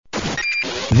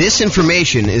This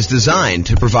information is designed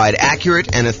to provide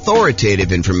accurate and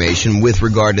authoritative information with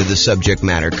regard to the subject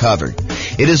matter covered.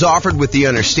 It is offered with the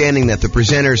understanding that the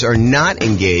presenters are not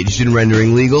engaged in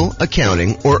rendering legal,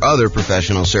 accounting, or other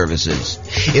professional services.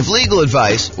 If legal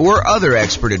advice or other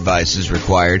expert advice is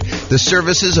required, the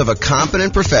services of a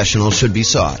competent professional should be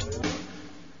sought.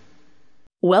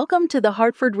 Welcome to the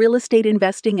Hartford Real Estate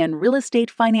Investing and Real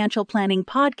Estate Financial Planning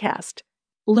Podcast.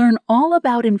 Learn all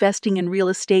about investing in real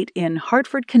estate in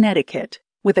Hartford, Connecticut,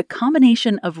 with a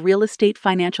combination of real estate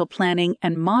financial planning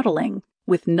and modeling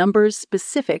with numbers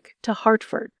specific to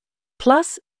Hartford.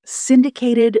 Plus,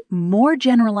 syndicated, more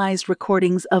generalized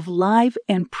recordings of live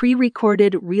and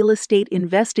pre-recorded real estate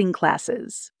investing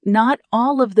classes, not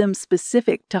all of them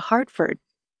specific to Hartford.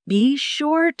 Be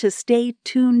sure to stay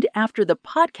tuned after the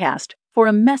podcast for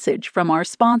a message from our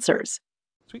sponsors.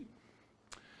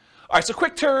 All right, so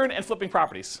quick turn and flipping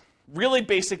properties. Really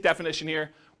basic definition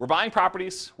here. We're buying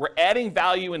properties, we're adding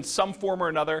value in some form or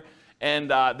another, and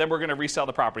then we're going to resell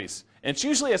the properties. And it's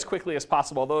usually as quickly as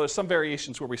possible, although there's some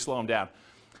variations where we slow them down.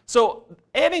 So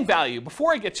adding value,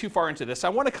 before I get too far into this, I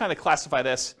want to kind of classify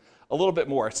this a little bit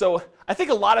more. So I think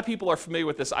a lot of people are familiar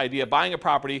with this idea, buying a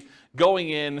property,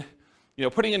 going in,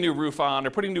 putting a new roof on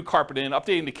or putting new carpet in,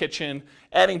 updating the kitchen,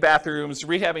 adding bathrooms,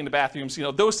 rehabbing the bathrooms,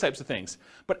 those types of things.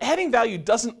 But adding value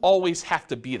doesn't always have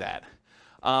to be that.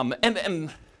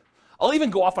 And I'll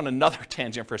even go off on another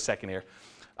tangent for a second here.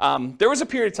 There was a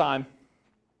period of time,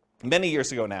 many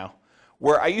years ago now,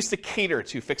 where I used to cater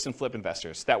to fix and flip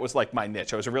investors. That was like my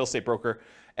niche. I was a real estate broker,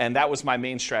 and that was my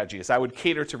main strategy, is I would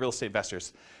cater to real estate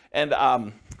investors. And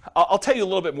I'll tell you a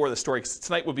little bit more of the story, because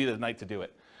tonight would be the night to do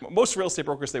it. Most real estate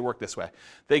brokers, they work this way.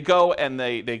 They go and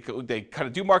they kind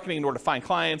of do marketing in order to find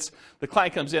clients. The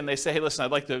client comes in, they say, hey, listen,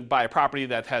 I'd like to buy a property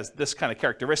that has this kind of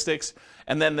characteristics.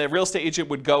 And then the real estate agent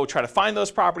would go try to find those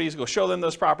properties, go show them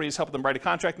those properties, help them write a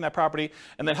contract in that property,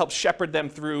 and then help shepherd them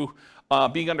through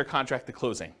being under contract to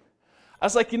closing. I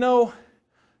was like,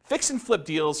 fix and flip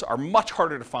deals are much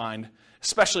harder to find,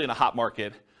 especially in a hot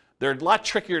market. They're a lot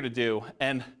trickier to do,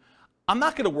 and I'm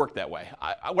not going to work that way.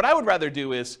 What I would rather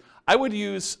do is I would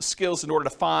use skills in order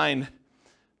to find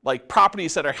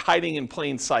properties that are hiding in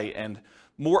plain sight and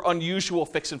more unusual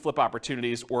fix and flip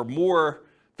opportunities, or more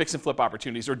fix and flip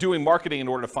opportunities, or doing marketing in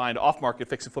order to find off-market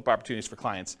fix and flip opportunities for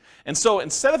clients. And so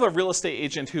instead of a real estate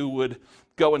agent who would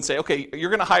go and say, okay, you're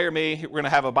going to hire me, we're going to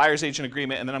have a buyer's agent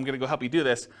agreement, and then I'm going to go help you do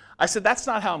this, I said, that's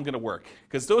not how I'm going to work,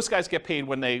 because those guys get paid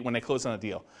when they close on a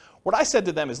deal. What I said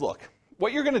to them is, look,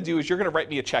 what you're going to do is you're going to write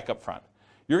me a check up front.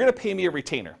 You're going to pay me a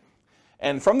retainer.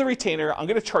 And from the retainer, I'm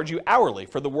going to charge you hourly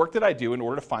for the work that I do in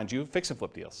order to find you fix and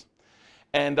flip deals.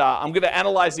 And I'm going to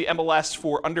analyze the MLS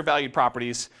for undervalued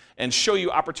properties and show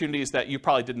you opportunities that you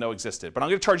probably didn't know existed. But I'm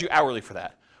going to charge you hourly for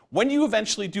that. When you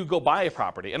eventually do go buy a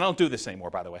property, and I don't do this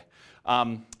anymore, by the way,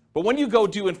 but when you go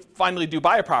do and finally do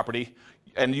buy a property,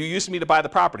 and you use me to buy the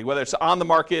property, whether it's on the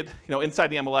market, inside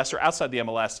the MLS or outside the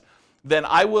MLS, then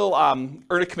I will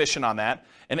earn a commission on that.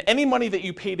 And any money that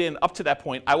you paid in up to that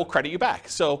point, I will credit you back.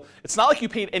 So it's not like you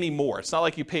paid any more. It's not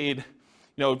like you paid,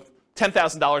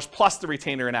 $10,000 plus the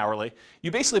retainer and hourly.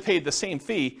 You basically paid the same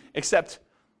fee, except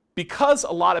because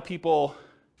a lot of people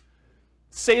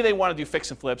say they want to do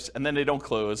fix and flips and then they don't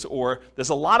close, or there's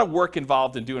a lot of work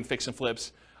involved in doing fix and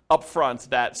flips up front,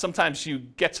 that sometimes you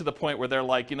get to the point where they're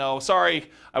like,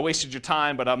 sorry, I wasted your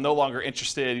time, but I'm no longer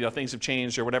interested, things have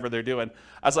changed or whatever they're doing.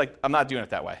 I was like, I'm not doing it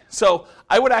that way. So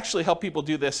I would actually help people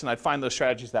do this, and I'd find those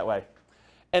strategies that way.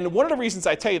 And one of the reasons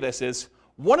I tell you this is,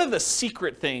 one of the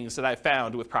secret things that I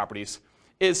found with properties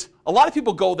is a lot of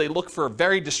people they look for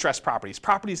very distressed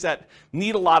properties that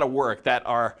need a lot of work, that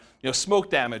are smoke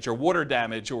damage or water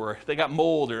damage, or they got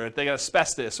mold, or they got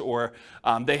asbestos, or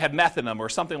they had meth in them or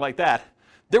something like that.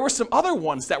 There were some other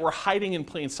ones that were hiding in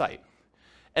plain sight.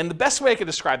 And the best way I could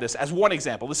describe this, as one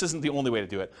example, this isn't the only way to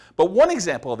do it, but one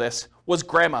example of this was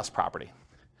grandma's property.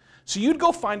 So you'd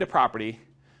go find a property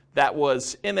that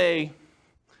was in a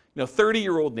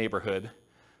 30-year-old neighborhood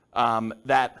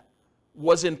that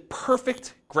was in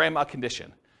perfect grandma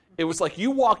condition. It was like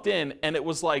you walked in and it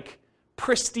was like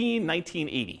pristine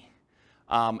 1980.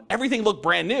 Everything looked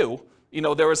brand new.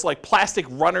 There was plastic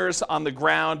runners on the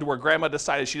ground where grandma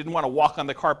decided she didn't want to walk on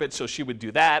the carpet, so she would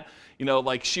do that.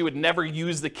 She would never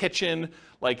use the kitchen.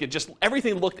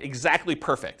 Everything looked exactly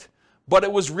perfect. But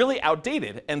it was really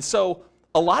outdated. And so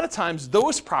a lot of times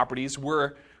those properties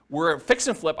were fix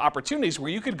and flip opportunities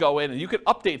where you could go in and you could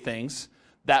update things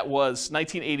that was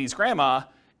 1980s grandma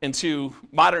into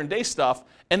modern day stuff,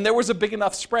 and there was a big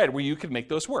enough spread where you could make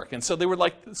those work. And so they were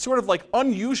sort of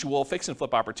unusual fix and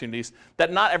flip opportunities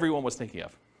that not everyone was thinking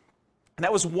of. And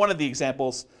that was one of the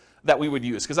examples that we would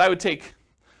use, because I would take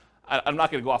I'm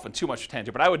not going to go off on too much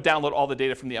tangent, but I would download all the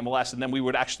data from the MLS, and then we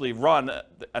would actually run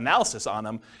analysis on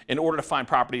them in order to find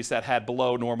properties that had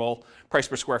below normal price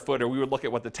per square foot, or we would look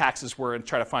at what the taxes were and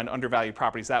try to find undervalued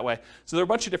properties that way. So there are a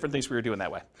bunch of different things we were doing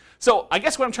that way. So I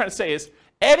guess what I'm trying to say is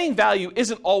adding value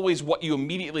isn't always what you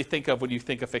immediately think of when you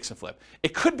think of fix and flip.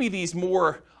 It could be these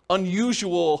more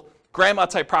unusual grandma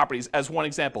type properties as one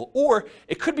example, or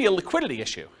it could be a liquidity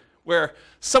issue, where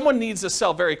someone needs to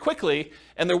sell very quickly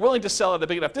and they're willing to sell at a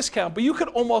big enough discount, but you could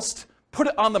almost put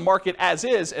it on the market as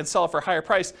is and sell it for a higher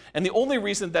price. And the only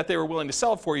reason that they were willing to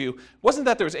sell it for you wasn't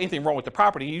that there was anything wrong with the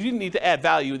property. You didn't need to add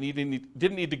value and you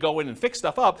didn't need to go in and fix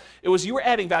stuff up. It was you were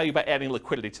adding value by adding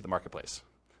liquidity to the marketplace.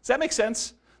 Does that make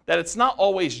sense? That it's not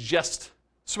always just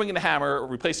swinging the hammer, or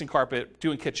replacing carpet,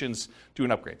 doing kitchens,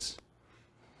 doing upgrades.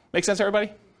 Make sense,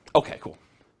 everybody? Okay, cool.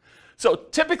 So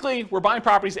typically, we're buying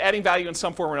properties, adding value in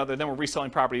some form or another, then we're reselling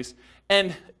properties,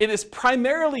 and it is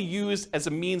primarily used as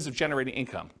a means of generating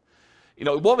income.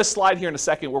 We'll have a slide here in a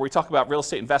second where we talk about real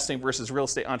estate investing versus real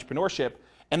estate entrepreneurship,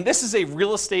 and this is a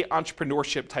real estate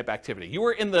entrepreneurship type activity.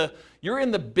 You're in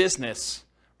the business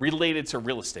related to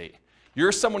real estate.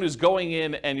 You're someone who's going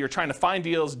in and you're trying to find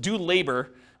deals, do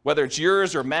labor, whether it's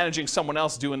yours or managing someone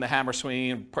else doing the hammer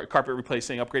swinging, carpet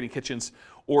replacing, upgrading kitchens,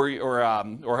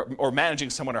 or managing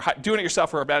someone, or doing it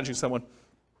yourself, or managing someone.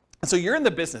 And so you're in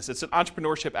the business. It's an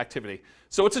entrepreneurship activity.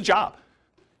 So it's a job.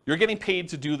 You're getting paid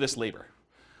to do this labor.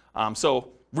 So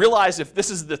realize if this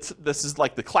is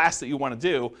like the class that you want to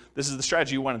do, this is the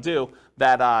strategy you want to do,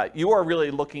 that you are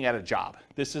really looking at a job.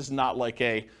 This is not like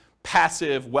a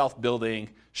passive wealth building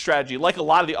strategy like a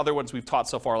lot of the other ones we've taught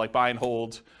so far, like buy and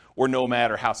hold, or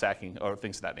nomad, or house hacking, or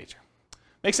things of that nature.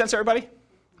 Make sense, everybody?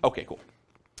 Okay, cool.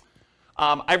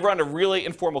 I run a really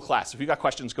informal class. If you've got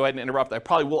questions, go ahead and interrupt. I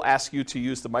probably will ask you to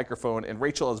use the microphone, and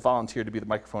Rachel has volunteered to be the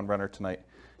microphone runner tonight.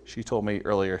 She told me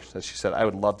earlier that she said, I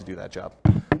would love to do that job.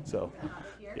 So,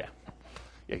 yeah,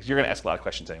 because you're going to ask a lot of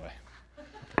questions anyway.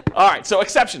 All right, so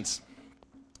exceptions.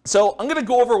 So I'm going to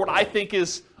go over what I think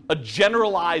is a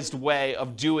generalized way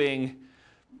of doing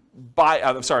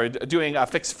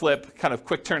fix flip, kind of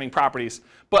quick turning properties.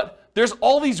 But there's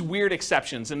all these weird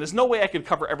exceptions, and there's no way I could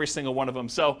cover every single one of them.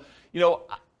 So,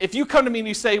 if you come to me and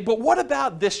you say, but what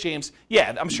about this, James?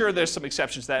 Yeah, I'm sure there's some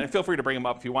exceptions to that, and feel free to bring them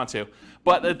up if you want to.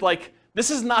 But this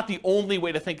is not the only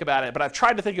way to think about it, but I've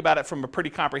tried to think about it from a pretty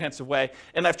comprehensive way,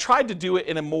 and I've tried to do it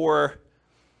in a more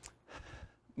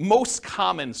most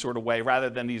common sort of way rather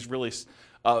than these really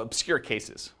obscure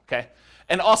cases, okay?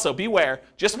 And also, beware,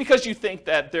 just because you think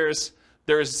that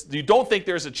you don't think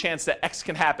there's a chance that X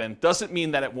can happen doesn't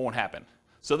mean that it won't happen.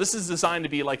 So this is designed to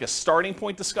be like a starting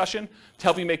point discussion to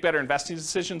help you make better investing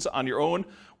decisions on your own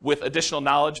with additional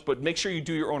knowledge, but make sure you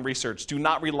do your own research. Do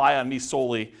not rely on me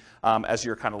solely as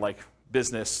your kind of like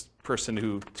business person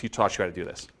who taught you how to do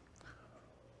this.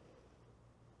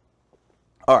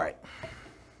 All right.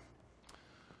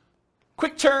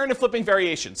 Quick turn and flipping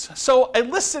variations. So I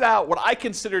listed out what I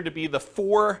consider to be the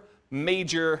 4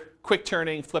 major quick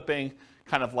turning, flipping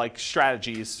kind of like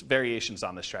strategies, variations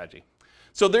on this strategy.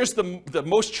 So there's the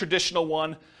most traditional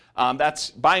one.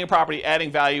 That's buying a property,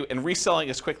 adding value, and reselling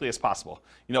as quickly as possible.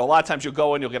 A lot of times you'll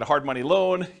go in, you'll get a hard money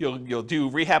loan, you'll do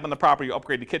rehab on the property, you'll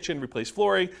upgrade the kitchen, replace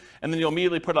flooring, and then you'll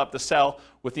immediately put it up to sell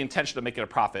with the intention of making a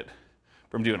profit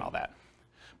from doing all that.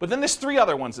 But then there's 3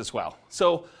 other ones as well.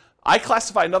 So I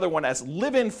classify another one as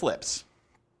live-in flips.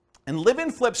 And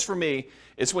live-in flips for me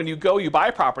is when you buy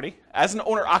a property as an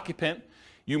owner-occupant,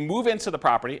 you move into the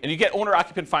property, and you get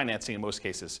owner-occupant financing in most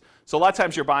cases. So a lot of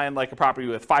times you're buying like a property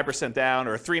with 5% down,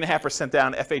 or a 3.5%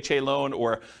 down FHA loan,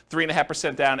 or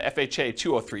 3.5% down FHA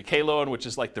 203K loan, which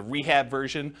is like the rehab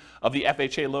version of the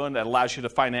FHA loan that allows you to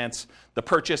finance the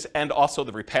purchase and also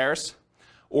the repairs.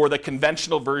 Or the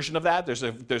conventional version of that, there's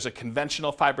a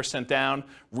conventional 5% down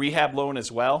rehab loan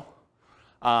as well.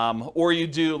 Or you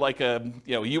do like a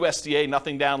USDA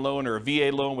nothing down loan, or a VA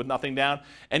loan with nothing down,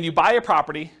 and you buy a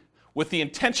property with the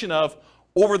intention of,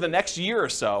 over the next year or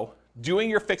so, doing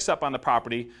your fix-up on the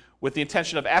property with the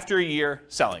intention of, after a year,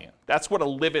 selling it. That's what a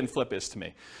live-in flip is to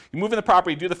me. You move in the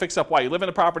property, do the fix-up while you live in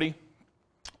the property,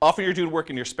 often you're doing work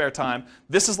in your spare time.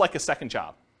 This is like a second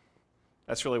job.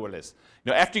 That's really what it is.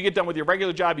 After you get done with your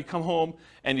regular job, you come home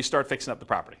and you start fixing up the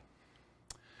property.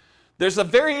 There's a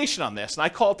variation on this, and I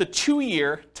call it the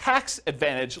 2-year tax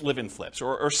advantage live-in flips,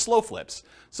 or slow flips.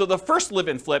 So the first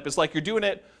live-in flip is like you're doing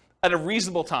it at a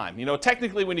reasonable time.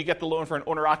 Technically when you get the loan for an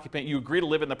owner-occupant, you agree to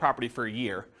live in the property for a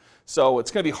year. So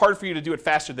it's going to be hard for you to do it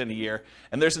faster than a year.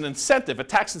 And there's an incentive, a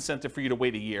tax incentive for you to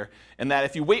wait a year. And that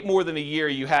if you wait more than a year,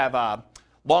 you have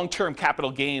long-term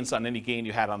capital gains on any gain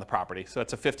you had on the property. So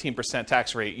that's a 15%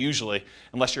 tax rate usually,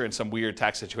 unless you're in some weird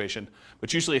tax situation,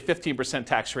 but usually a 15%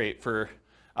 tax rate for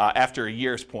after a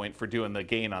year's point for doing the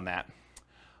gain on that.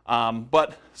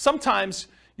 But sometimes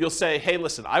you'll say, hey,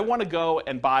 listen, I want to go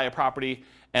and buy a property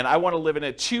and I want to live in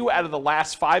it 2 out of the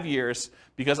last 5 years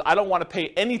because I don't want to pay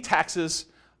any taxes,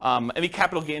 any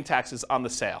capital gain taxes on the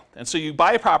sale. And so you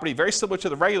buy a property very similar to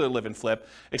the regular live and flip,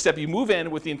 except you move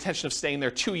in with the intention of staying there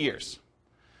 2 years.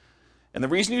 And the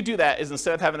reason you do that is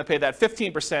instead of having to pay that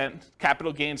 15%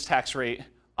 capital gains tax rate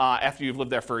after you've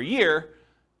lived there for a year,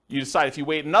 you decide if you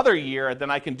wait another year, then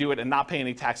I can do it and not pay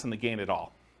any tax on the gain at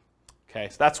all. Okay,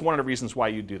 so that's one of the reasons why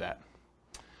you do that.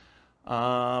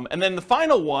 And then the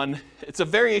final one, it's a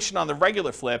variation on the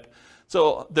regular flip.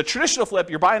 So the traditional flip,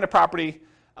 you're buying a property,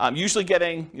 usually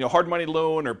getting hard money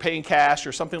loan or paying cash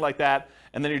or something like that,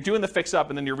 and then you're doing the fix up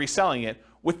and then you're reselling it.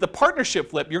 With the partnership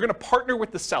flip, you're going to partner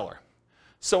with the seller.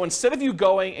 So instead of you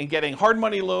going and getting hard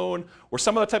money loan or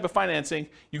some other type of financing,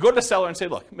 you go to the seller and say,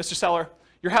 look, Mr. Seller,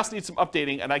 your house needs some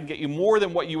updating and I can get you more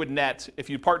than what you would net if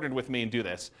you partnered with me and do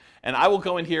this. And I will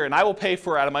go in here and I will pay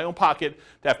for out of my own pocket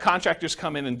to have contractors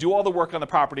come in and do all the work on the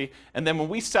property. And then when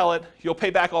we sell it, you'll pay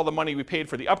back all the money we paid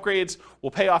for the upgrades, we'll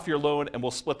pay off your loan and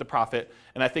we'll split the profit.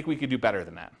 And I think we could do better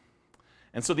than that.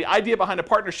 And so the idea behind a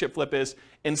partnership flip is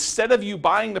instead of you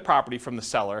buying the property from the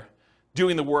seller,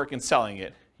 doing the work and selling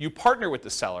it, you partner with the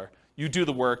seller, you do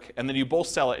the work, and then you both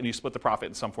sell it and you split the profit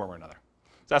in some form or another.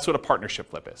 So that's what a partnership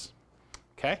flip is.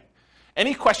 Okay?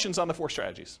 Any questions on the 4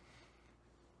 strategies?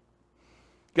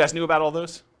 You guys knew about all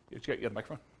those? You got the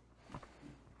microphone?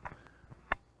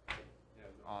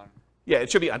 Yeah,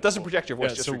 it should be on. It doesn't project your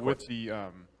voice, just records. With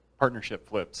the partnership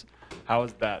flips, how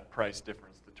is that price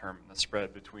difference determined, the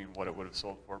spread between what it would have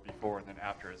sold for before and then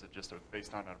after? Is it just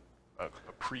based on a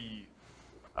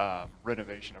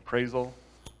pre-renovation appraisal?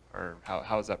 Or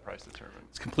how is that price determined?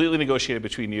 It's completely negotiated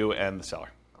between you and the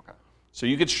seller. Okay. So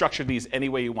you can structure these any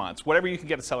way you want. It's whatever you can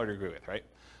get a seller to agree with, right?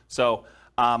 So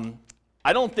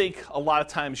I don't think a lot of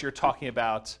times you're talking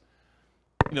about,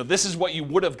 this is what you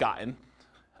would have gotten,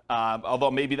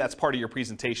 although maybe that's part of your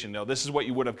presentation. This is what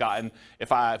you would have gotten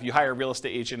if you hire a real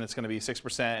estate agent. It's going to be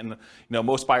 6%, and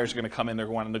most buyers are going to come in. They're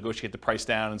going to want to negotiate the price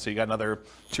down, and so you got another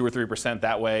 2 or 3%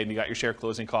 that way, and you got your share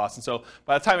closing costs. And so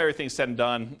by the time everything's said and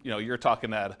done, you're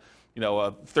talking at a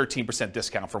 13%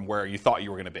 discount from where you thought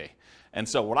you were going to be. And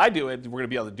so what I do is we're going to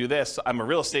be able to do this. I'm a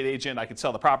real estate agent. I can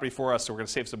sell the property for us, so we're going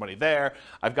to save some money there.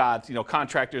 I've got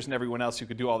contractors and everyone else who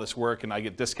could do all this work, and I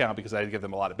get discount because I give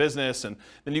them a lot of business. And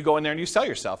then you go in there and you sell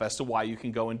yourself as to why you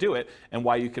can go and do it and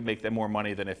why you can make them more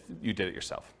money than if you did it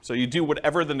yourself. So you do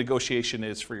whatever the negotiation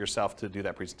is for yourself to do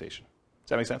that presentation. Does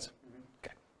that make sense? Mm-hmm.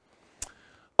 Okay.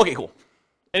 Okay, cool.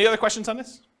 Any other questions on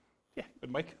this? Yeah, good,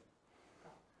 Mike.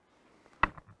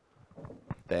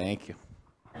 Thank you.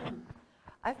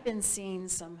 I've been seeing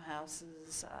some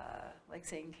houses, like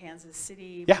say in Kansas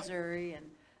City, Yeah. Missouri, and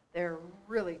they're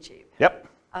really cheap. Yep.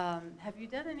 Have you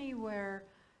done any where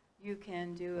you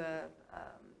can do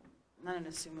not an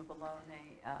assumable loan,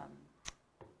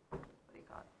 what do you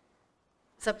call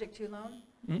it? Subject to loan,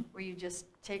 Mm-hmm. where you just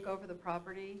take over the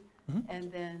property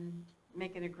and then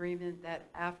make an agreement that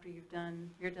after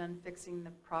you're done fixing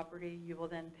the property, you will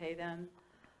then pay them.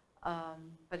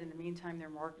 But in the meantime, their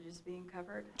mortgage is being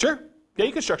covered. Sure. Yeah,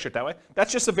 you can structure it that way.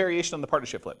 That's just a variation on the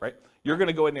partnership flip, right? You're going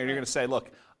to go in there and you're going to say, look,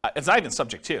 it's not even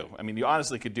subject to. I mean, you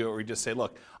honestly could do it where you just say,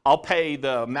 look, I'll pay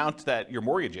the amount that your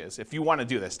mortgage is. If you want to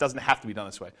do this, it doesn't have to be done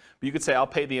this way. But you could say, I'll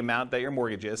pay the amount that your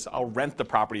mortgage is. I'll rent the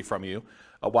property from you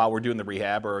while we're doing the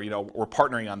rehab, or we're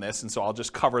partnering on this, and so I'll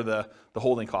just cover the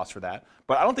holding costs for that.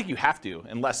 But I don't think you have to,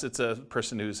 unless it's a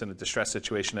person who's in a distressed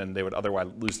situation and they would otherwise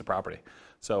lose the property.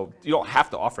 So you don't have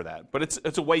to offer that, but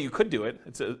it's a way you could do it.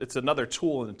 It's another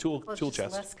tool in the tool Just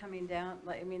chest. less coming down.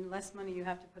 Less money you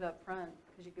have to put up front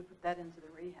because you could put that into the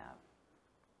rehab.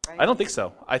 Right? I don't think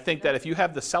so. I think that if you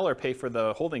have the seller pay for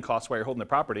the holding costs while you're holding the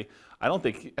property, I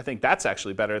think that's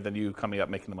actually better than you coming up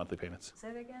making the monthly payments.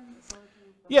 Say that again.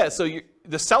 Yeah, so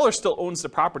the seller still owns the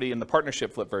property in the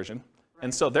partnership flip version,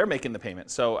 and so they're making the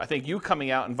payment. So I think you coming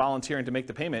out and volunteering to make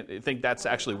the payment, I think that's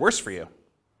actually worse for you.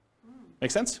 Make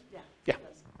sense? Yeah. Yeah.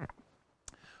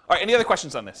 All right, any other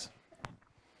questions on this? Do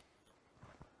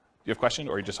you have a question,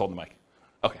 or are you just holding the mic?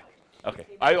 Okay.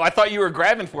 I thought you were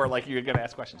grabbing for it like you were going to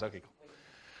ask questions. Okay, cool.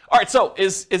 All right, so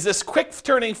is this quick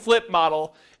turning flip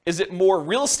model, is it more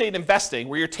real estate investing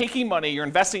where you're taking money, you're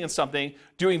investing in something,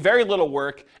 doing very little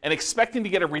work, and expecting to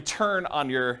get a return on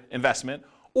your investment?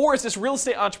 Or is this real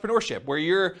estate entrepreneurship where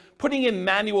you're putting in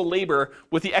manual labor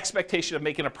with the expectation of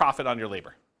making a profit on your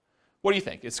labor? What do you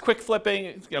think? Is quick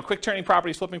flipping, quick turning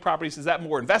properties, flipping properties, is that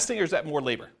more investing or is that more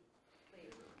labor?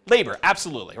 Labor,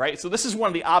 absolutely, right? So this is one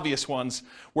of the obvious ones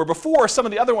where before some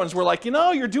of the other ones were like,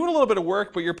 you're doing a little bit of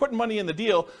work, but you're putting money in the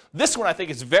deal. This one I think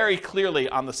is very clearly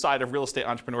on the side of real estate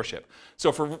entrepreneurship.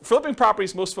 So for flipping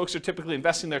properties, most folks are typically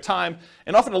investing their time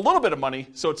and often a little bit of money,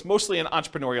 so it's mostly an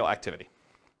entrepreneurial activity.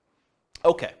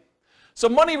 Okay, so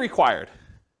money required.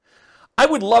 I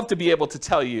would love to be able to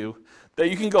tell you that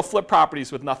you can go flip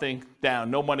properties with nothing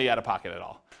down, no money out of pocket at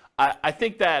all. I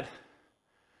think that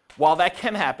while that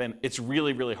can happen, it's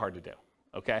really, really hard to do,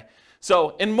 okay?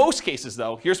 So in most cases,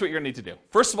 though, here's what you're going to need to do.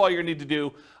 First of all, you're going to need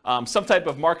to do some type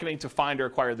of marketing to find or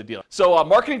acquire the deal. So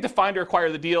marketing to find or acquire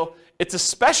the deal, it's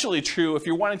especially true if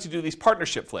you're wanting to do these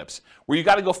partnership flips, where you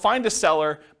got to go find a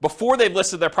seller before they've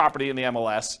listed their property in the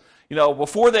MLS,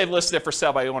 before they've listed it for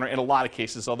sale by owner in a lot of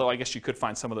cases, although I guess you could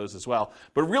find some of those as well.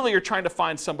 But really, you're trying to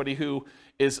find somebody who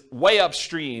is way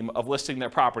upstream of listing their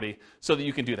property so that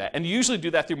you can do that. And you usually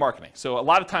do that through marketing. So a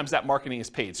lot of times that marketing is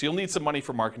paid. So you'll need some money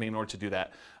for marketing in order to do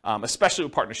that, especially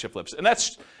with partnership flips. And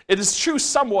it is true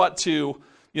somewhat to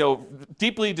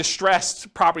deeply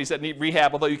distressed properties that need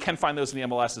rehab, although you can find those in the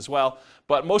MLS as well.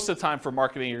 But most of the time for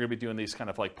marketing, you're going to be doing these kind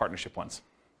of like partnership ones.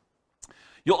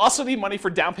 You'll also need money for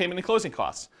down payment and closing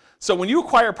costs. So when you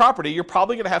acquire a property, you're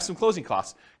probably going to have some closing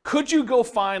costs. Could you go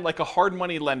find like a hard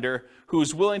money lender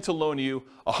who's willing to loan you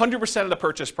 100% of the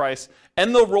purchase price,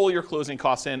 and they'll roll your closing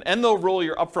costs in, and they'll roll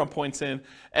your upfront points in,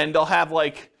 and they'll have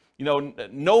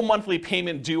no monthly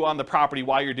payment due on the property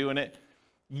while you're doing it?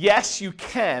 Yes, you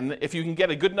can if you can get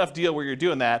a good enough deal where you're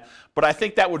doing that, but I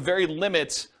think that would very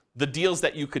limit the deals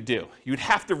that you could do. You'd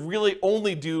have to really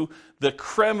only do the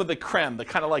creme of the creme, the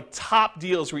kind of like top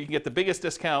deals where you can get the biggest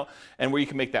discount and where you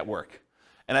can make that work.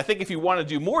 And I think if you want to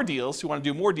do more deals, you want to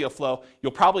do more deal flow,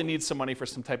 you'll probably need some money for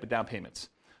some type of down payments.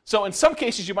 So in some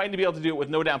cases, you might be able to do it with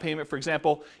no down payment. For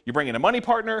example, you bring in a money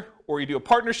partner, or you do a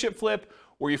partnership flip,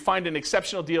 or you find an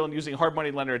exceptional deal and using a hard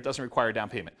money lender, it doesn't require a down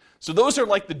payment. So those are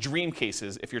like the dream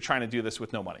cases if you're trying to do this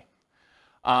with no money.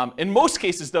 In most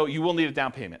cases, though, you will need a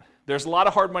down payment. There's a lot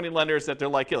of hard money lenders that they're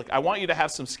like, hey, look, I want you to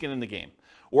have some skin in the game.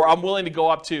 Or I'm willing to go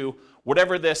up to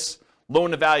whatever this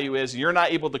loan to value is. You're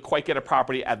not able to quite get a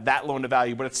property at that loan to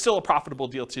value, but it's still a profitable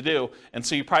deal to do. And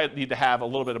so you probably need to have a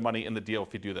little bit of money in the deal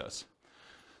if you do those.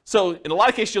 So in a lot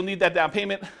of cases, you'll need that down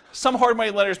payment. Some hard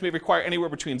money lenders may require anywhere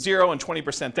between 0 and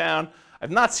 20% down.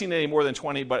 I've not seen any more than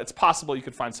 20, but it's possible you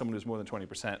could find someone who's more than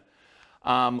 20%.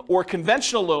 Or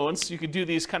conventional loans, you could do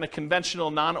these kind of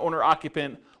conventional non-owner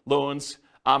occupant loans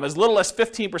as little as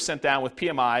 15% down with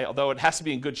PMI, although it has to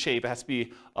be in good shape. It has to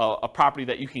be a property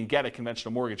that you can get a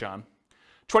conventional mortgage on.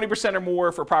 20% or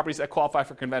more for properties that qualify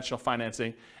for conventional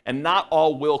financing, and not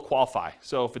all will qualify.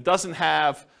 So if it doesn't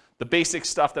have the basic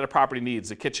stuff that a property needs,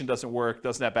 the kitchen doesn't work,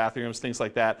 doesn't have bathrooms, things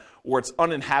like that, or it's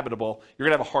uninhabitable, you're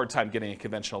going to have a hard time getting a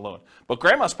conventional loan. But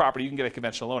grandma's property, you can get a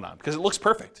conventional loan on because it looks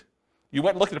perfect. You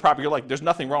went and looked at the property, you're like, there's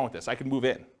nothing wrong with this. I can move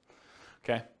in.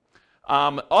 Okay.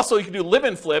 Also, you can do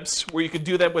live-in flips where you could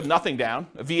do that with nothing down,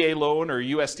 a VA loan or a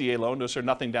USDA loan. Those are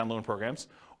nothing down loan programs.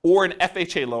 Or an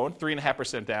FHA loan,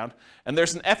 3.5% down. And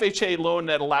there's an FHA loan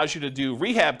that allows you to do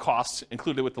rehab costs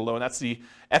included with the loan. That's the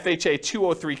FHA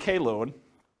 203K loan.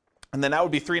 And then that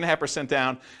would be 3.5%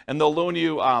 down. And they'll loan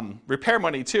you repair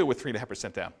money too with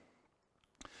 3.5% down.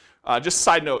 Just a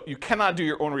side note, you cannot do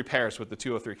your own repairs with the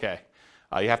 203K.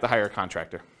 You have to hire a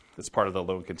contractor. That's part of the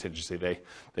loan contingency.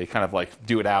 They kind of like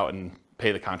do it out and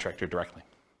pay the contractor directly.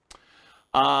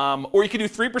 Or you can do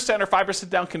 3% or 5%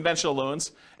 down conventional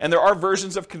loans. And there are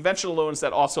versions of conventional loans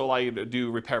that also allow you to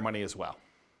do repair money as well.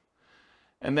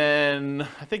 And then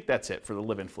I think that's it for the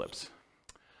live-in flips.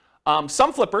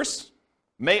 Some flippers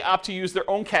may opt to use their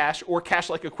own cash or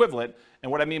cash-like equivalent.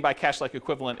 And what I mean by cash-like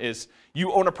equivalent is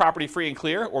you own a property free and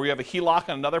clear, or you have a HELOC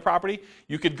on another property.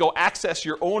 You could go access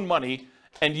your own money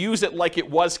and use it like it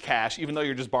was cash, even though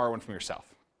you're just borrowing from yourself.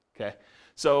 Okay?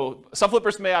 So some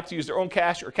flippers may opt to use their own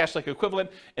cash or cash-like equivalent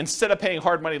instead of paying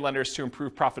hard money lenders to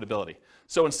improve profitability.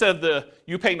 So instead of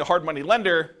you paying the hard money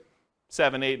lender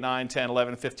 7, 8, 9, 10,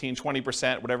 11, 15,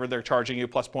 20%, whatever they're charging you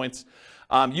plus points,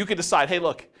 you could decide, hey,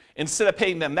 look, instead of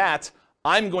paying them that,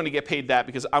 I'm going to get paid that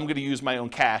because I'm going to use my own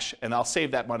cash and I'll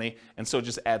save that money, and so it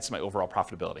just adds to my overall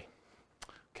profitability.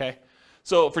 Okay?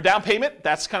 So for down payment,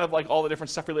 that's kind of like all the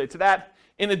different stuff related to that.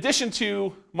 In addition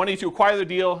to money to acquire the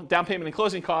deal, down payment and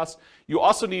closing costs, you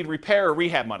also need repair or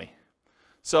rehab money.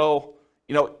 So,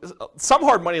 some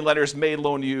hard money lenders may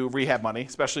loan you rehab money,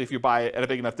 especially if you buy it at a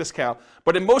big enough discount.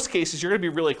 But in most cases, you're going to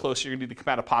be really close. You're going to need to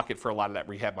come out of pocket for a lot of that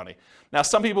rehab money. Now,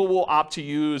 some people will opt to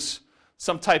use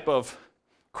some type of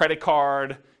credit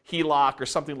card, HELOC, or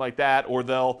something like that, or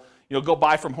they'll go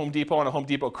buy from Home Depot on a Home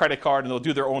Depot credit card, and they'll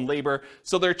do their own labor.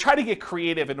 So they're trying to get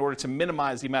creative in order to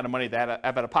minimize the amount of money they have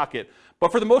out of pocket.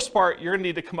 But for the most part, you're going to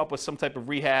need to come up with some type of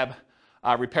rehab,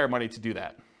 repair money to do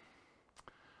that.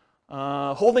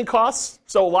 Holding costs.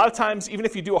 So a lot of times, even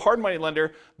if you do a hard money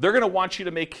lender, they're going to want you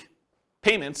to make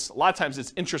payments. A lot of times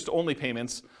it's interest-only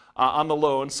payments on the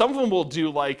loan. Some of them will do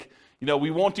like,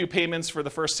 we won't do payments for the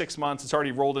first 6 months. It's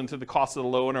already rolled into the cost of the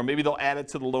loan, or maybe they'll add it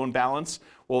to the loan balance.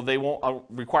 Well, they won't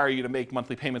require you to make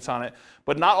monthly payments on it.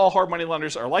 But not all hard money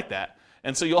lenders are like that.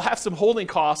 And so you'll have some holding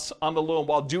costs on the loan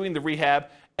while doing the rehab.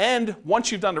 And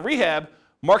once you've done the rehab,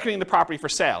 marketing the property for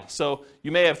sale. So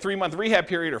you may have 3-month rehab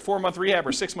period, or 4-month rehab,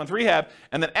 or 6-month rehab,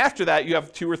 and then after that you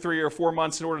have 2 or 3 or 4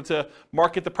 months in order to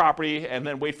market the property and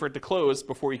then wait for it to close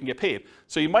before you can get paid.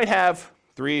 So you might have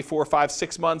 3, 4, 5,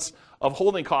 6 months of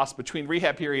holding costs between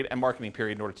rehab period and marketing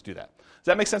period in order to do that. Does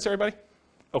that make sense, everybody?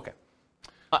 Okay.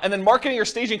 And then marketing or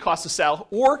staging costs to sell,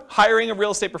 or hiring a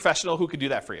real estate professional who could do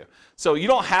that for you. So you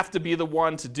don't have to be the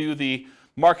one to do the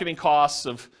marketing costs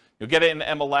of get it in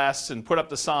MLS and put up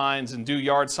the signs and do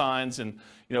yard signs and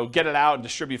get it out and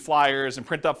distribute flyers and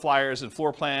print up flyers and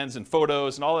floor plans and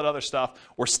photos and all that other stuff,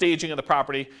 or staging of the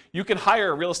property. You can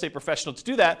hire a real estate professional to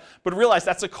do that, but realize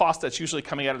that's a cost that's usually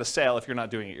coming out of the sale if you're not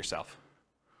doing it yourself.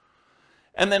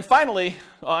 And then finally,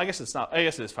 I guess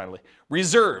it is finally,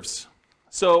 reserves.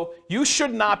 So you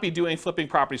should not be doing flipping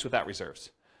properties without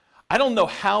reserves. I don't know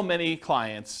how many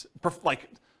clients, like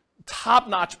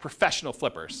top-notch professional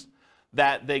flippers,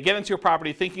 that they get into a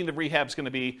property thinking the rehab's going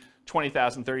to be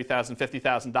 $20,000, $30,000,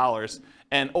 $50,000,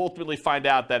 and ultimately find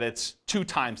out that it's 2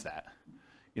 times that.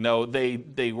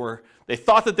 They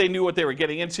thought that they knew what they were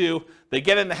getting into. They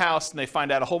get in the house and they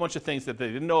find out a whole bunch of things that they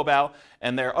didn't know about,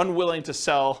 and they're unwilling to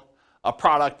sell a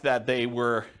product that they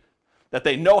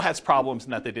know has problems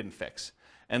and that they didn't fix.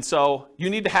 And so you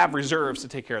need to have reserves to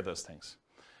take care of those things.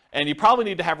 And you probably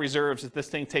need to have reserves if this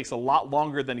thing takes a lot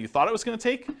longer than you thought it was going to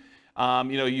take.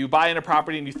 You buy in a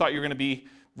property and you thought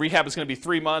rehab is going to be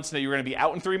 3 months, and that you're going to be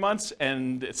out in 3 months,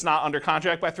 and it's not under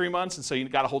contract by 3 months, and so you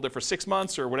got to hold it for 6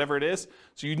 months or whatever it is.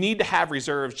 So you need to have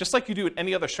reserves, just like you do with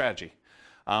any other strategy.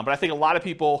 But I think a lot of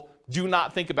people do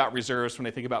not think about reserves when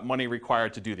they think about money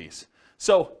required to do these.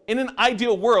 So in an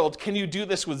ideal world, can you do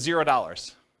this with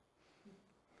 $0?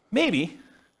 Maybe.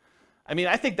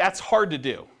 I think that's hard to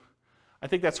do.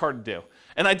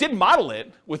 And I did model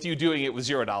it with you doing it with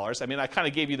 $0. I kind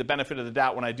of gave you the benefit of the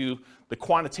doubt when I do the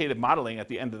quantitative modeling at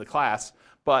the end of the class,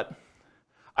 but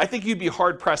I think you'd be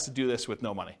hard-pressed to do this with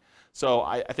no money. So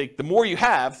I think the more you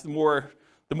have, the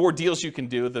more deals you can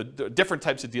do, the different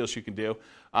types of deals you can do,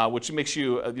 which makes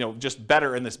you just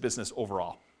better in this business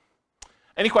overall.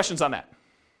 Any questions on that?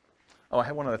 Oh, I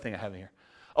have one other thing I have in here.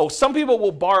 Oh, some people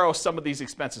will borrow some of these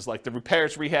expenses, like the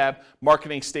repairs, rehab,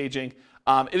 marketing, staging.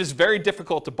 It is very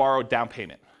difficult to borrow down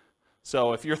payment.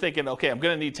 So if you're thinking, okay, I'm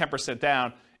going to need 10%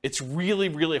 down, it's really,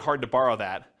 really hard to borrow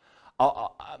that. I'm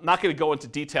not going to go into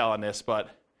detail on this, but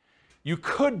you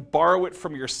could borrow it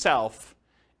from yourself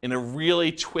in a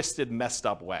really twisted, messed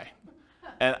up way.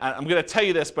 And I'm going to tell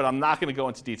you this, but I'm not going to go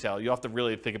into detail. You'll have to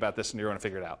really think about this and you're going to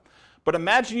figure it out. But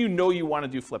imagine you want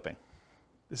to do flipping.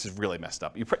 This is really messed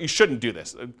up. You shouldn't do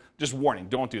this. Just warning,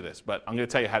 don't do this, but I'm going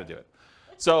to tell you how to do it.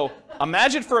 So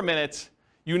imagine for a minute,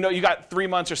 you got 3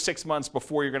 months or 6 months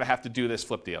before you're going to have to do this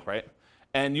flip deal, right?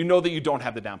 And you know that you don't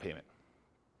have the down payment.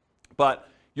 But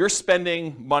you're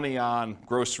spending money on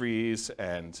groceries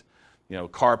and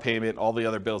car payment, all the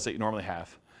other bills that you normally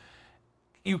have.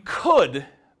 You could,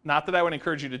 not that I would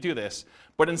encourage you to do this,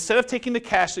 but instead of taking the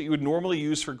cash that you would normally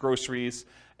use for groceries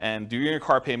and doing your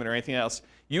car payment or anything else,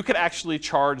 you could actually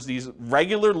charge these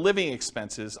regular living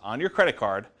expenses on your credit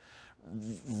card,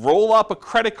 roll up a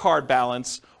credit card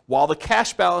balance while the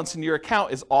cash balance in your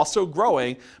account is also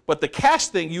growing, but the cash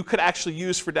thing you could actually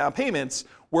use for down payments,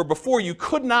 where before you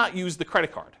could not use the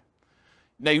credit card.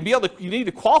 Now you need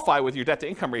to qualify with your debt to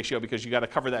income ratio because you got to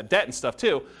cover that debt and stuff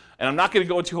too. And I'm not going to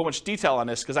go into too much detail on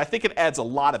this because I think it adds a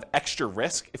lot of extra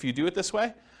risk if you do it this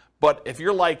way. But if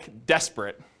you're like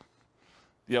desperate,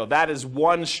 that is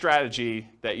one strategy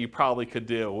that you probably could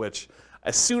do, which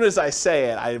as soon as I say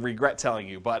it, I regret telling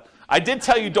you. But I did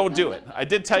tell you don't do it. I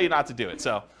did tell you not to do it.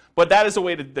 But that is a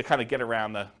way to kind of get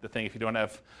around the thing if you don't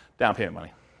have down payment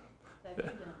money. Have you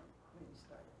done it when you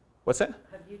started? What's that?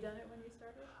 Have you done it when you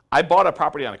started? I bought a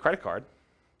property on a credit card.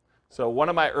 So one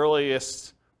of my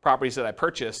earliest properties that I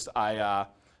purchased,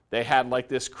 they had like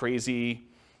this crazy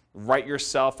write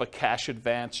yourself a cash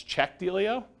advance check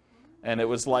dealio. And it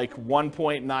was like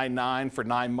 1.99 for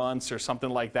 9 months or something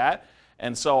like that.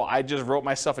 And so I just wrote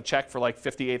myself a check for like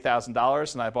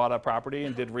 $58,000 and I bought a property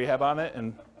and did rehab on it.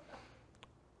 And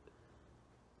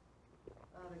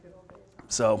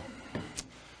So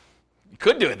you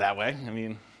could do it that way. I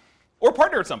mean, or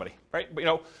partner with somebody, right?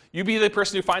 But, you be the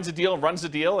person who finds a deal and runs the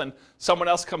deal, and someone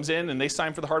else comes in and they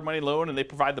sign for the hard money loan and they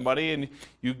provide the money, and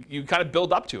you kind of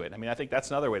build up to it. I mean, I think that's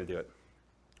another way to do it,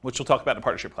 which we'll talk about in a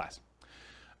partnership class.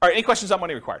 All right, any questions on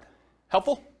money required?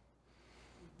 Helpful?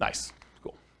 Nice,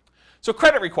 cool. So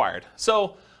credit required.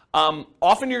 So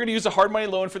often you're going to use a hard money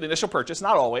loan for the initial purchase,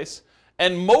 not always.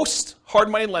 And most hard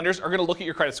money lenders are going to look at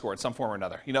your credit score in some form or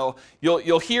another.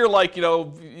 You'll hear like,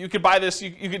 you could buy this.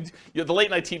 You could. The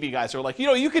late night TV guys are like,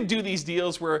 you could do these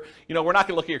deals where, we're not going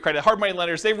to look at your credit. Hard money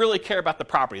lenders, they really care about the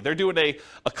property. They're doing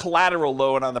a collateral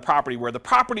loan on the property where the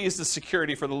property is the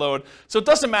security for the loan. So it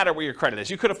doesn't matter what your credit is.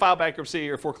 You could have filed bankruptcy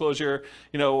or foreclosure,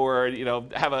 or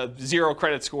have a 0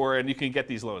 credit score and you can get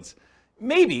these loans.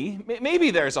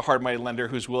 Maybe there's a hard money lender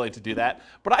who's willing to do that,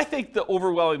 but I think the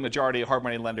overwhelming majority of hard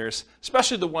money lenders,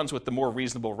 especially the ones with the more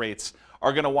reasonable rates,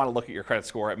 are going to want to look at your credit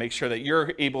score and make sure that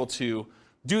you're able to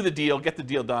do the deal, get the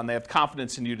deal done. They have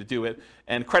confidence in you to do it,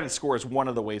 and credit score is one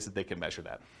of the ways that they can measure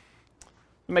that.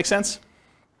 Make sense?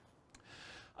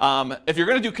 If you're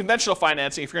going to do conventional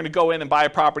financing, if you're going to go in and buy a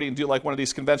property and do like one of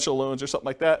these conventional loans or something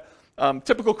like that,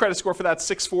 typical credit score for that's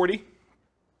 640.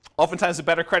 Oftentimes, the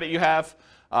better credit you have,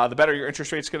 the better your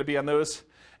interest rate's going to be on those.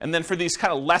 And then for these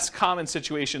kind of less common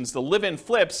situations, the live-in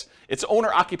flips, it's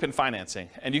owner-occupant financing.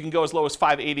 And you can go as low as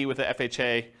 580 with the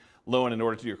FHA loan in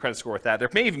order to do your credit score with that. There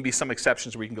may even be some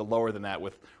exceptions where you can go lower than that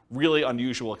with really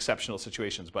unusual, exceptional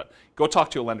situations. But go talk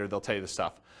to a lender. They'll tell you this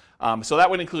stuff. So that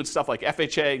would include stuff like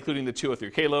FHA, including the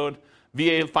 203K loan,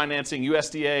 VA financing,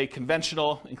 USDA,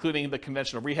 conventional, including the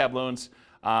conventional rehab loans,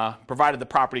 provided the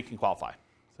property can qualify.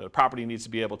 So the property needs to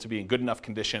be able to be in good enough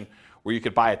condition where you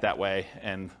could buy it that way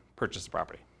and purchase the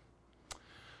property.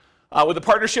 With a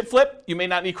partnership flip, you may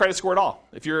not need credit score at all.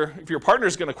 If your partner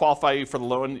is going to qualify you for the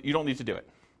loan, you don't need to do it.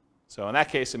 So in that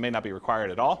case, it may not be required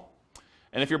at all.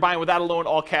 And if you're buying without a loan,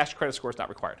 all cash, credit score is not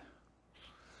required.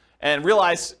 And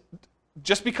realize,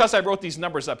 just because I wrote these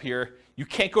numbers up here, you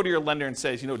can't go to your lender and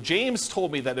say, James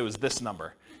told me that it was this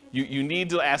number. You need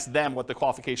to ask them what the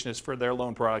qualification is for their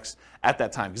loan products at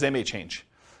that time, because they may change.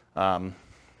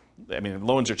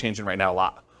 Loans are changing right now a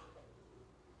lot.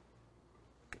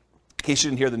 In case you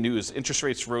didn't hear the news, interest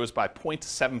rates rose by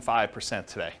 0.75%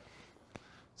 today.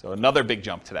 So another big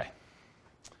jump today.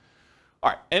 All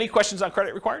right, any questions on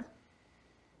credit required?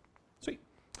 Sweet.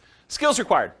 Skills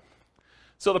required.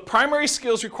 So the primary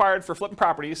skills required for flipping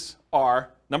properties are,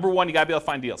 number one, you got to be able to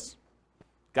find deals.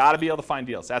 Got to be able to find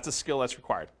deals. That's a skill that's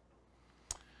required.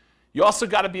 You also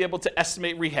got to be able to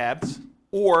estimate rehabs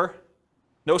or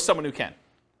know someone who can.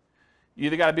 You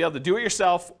either got to be able to do it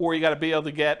yourself or you got to be able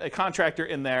to get a contractor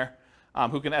in there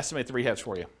who can estimate the rehabs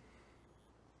for you.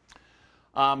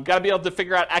 Got to be able to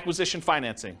figure out acquisition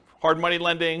financing, hard money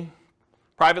lending,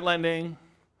 private lending,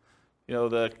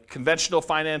 the conventional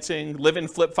financing, live-in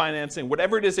flip financing,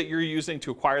 whatever it is that you're using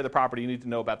to acquire the property, you need to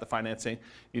know about the financing.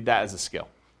 You need that as a skill.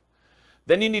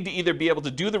 Then you need to either be able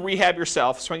to do the rehab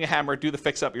yourself, swing a hammer, do the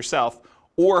fix-up yourself,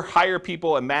 or hire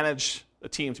people and manage a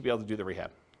team to be able to do the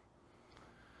rehab.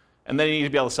 And then you need to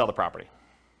be able to sell the property.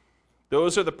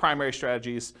 Those are the primary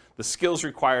strategies, the skills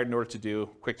required in order to do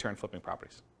quick turn flipping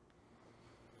properties.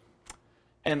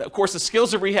 And of course, the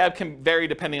skills of rehab can vary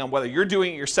depending on whether you're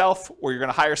doing it yourself or you're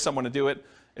going to hire someone to do it.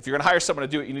 If you're going to hire someone to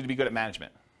do it, you need to be good at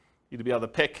management. You need to be able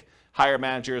to hire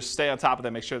managers, stay on top of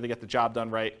them, make sure they get the job done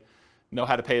right, know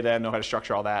how to pay them, know how to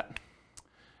structure all that.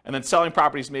 And then selling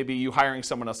properties may be you hiring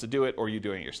someone else to do it or you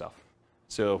doing it yourself.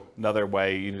 So another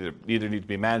way, you either need to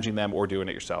be managing them or doing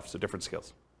it yourself, so different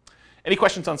skills. Any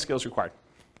questions on skills required?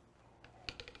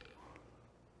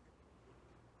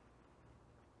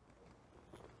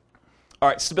 All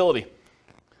right, stability.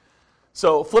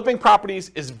 So flipping properties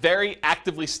is very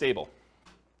actively stable.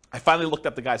 I finally looked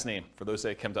up the guy's name, for those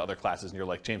that came to other classes and you're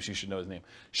like, James, you should know his name.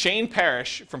 Shane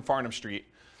Parrish from Farnham Street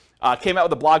came out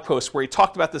with a blog post where he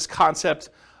talked about this concept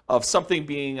of something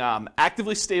being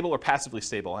actively stable or passively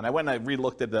stable. And I went and I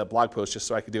re-looked at the blog post just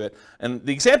so I could do it. And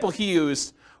the example he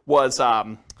used was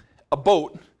a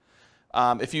boat.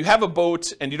 If you have a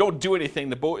boat and you don't do anything,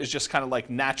 the boat is just kind of like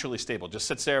naturally stable. Just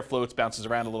sits there, floats, bounces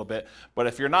around a little bit. But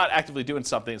if you're not actively doing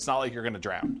something, it's not like you're going to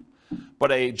drown.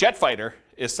 But a jet fighter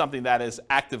is something that is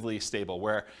actively stable,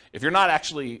 where if you're not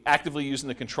actually actively using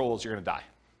the controls, you're going to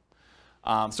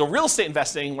die. So real estate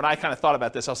investing, when I kind of thought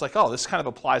about this, I was like, oh, this kind of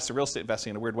applies to real estate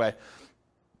investing in a weird way.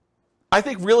 I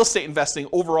think real estate investing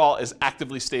overall is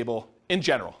actively stable in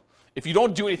general. If you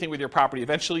don't do anything with your property,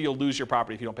 eventually you'll lose your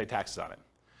property if you don't pay taxes on it.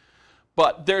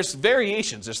 But there's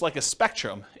variations. There's like a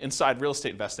spectrum inside real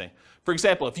estate investing. For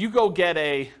example, if you go get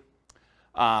a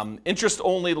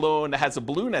interest-only loan that has a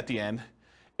balloon at the end,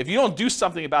 if you don't do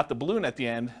something about the balloon at the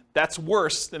end, that's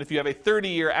worse than if you have a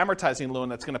 30-year amortizing loan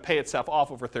that's going to pay itself off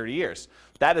over 30 years.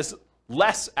 That is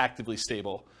less actively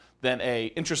stable than a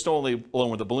interest-only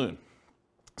loan with a balloon.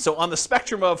 So on the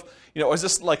spectrum of, is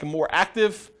this like a more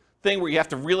active thing where you have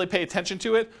to really pay attention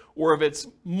to it, or if it's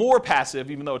more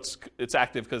passive, even though it's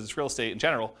active because it's real estate in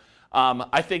general,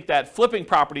 I think that flipping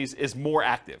properties is more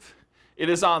active. It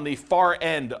is on the far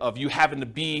end of you having to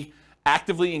be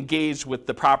actively engaged with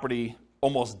the property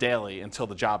almost daily until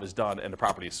the job is done and the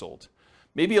property is sold.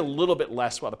 Maybe a little bit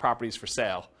less while the property is for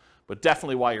sale, but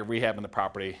definitely while you're rehabbing the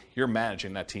property, you're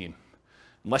managing that team.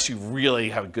 Unless you really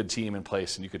have a good team in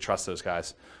place and you could trust those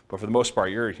guys. But for the most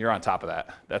part, you're on top of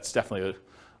that. That's definitely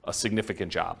a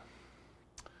significant job.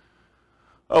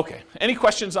 Okay, any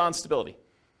questions on stability?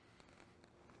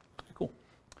 Cool.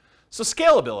 So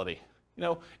scalability.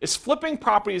 Is flipping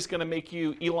properties going to make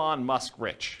you Elon Musk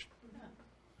rich?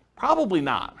 Probably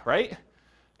not, right?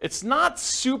 It's not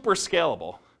super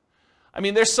scalable. I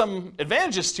mean, there's some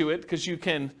advantages to it because you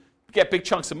can get big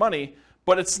chunks of money,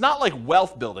 but it's not like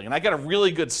wealth building. And I got a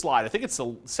really good slide. I think it's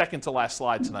the second to last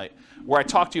slide tonight, where I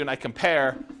talk to you and I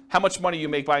compare how much money you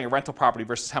make buying a rental property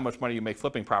versus how much money you make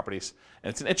flipping properties.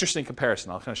 And it's an interesting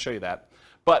comparison. I'll kind of show you that.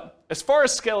 But as far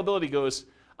as scalability goes,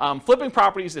 flipping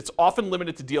properties, it's often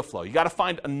limited to deal flow. You got to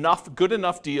find good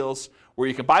enough deals where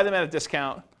you can buy them at a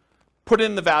discount, put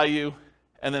in the value,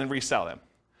 and then resell them.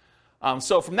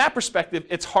 So from that perspective,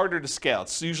 it's harder to scale.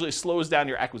 It usually slows down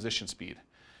your acquisition speed.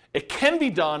 It can be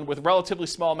done with a relatively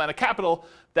small amount of capital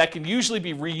that can usually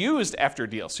be reused after a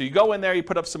deal. So you go in there, you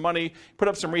put up some money, put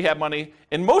up some rehab money.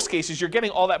 In most cases, you're getting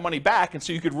all that money back, and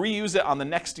so you could reuse it on the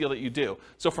next deal that you do.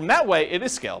 So from that way, it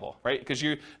is scalable, right? Because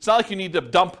it's not like you need to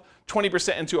dump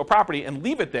 20% into a property and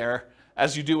leave it there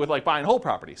as you do with like buy and hold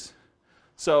properties.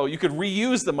 So you could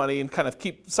reuse the money and kind of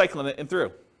keep cycling it in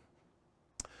through.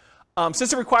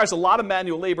 Since it requires a lot of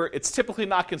manual labor, it's typically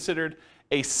not considered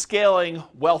a scaling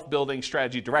wealth building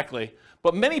strategy directly,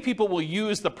 but many people will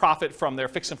use the profit from their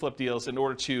fix and flip deals in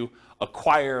order to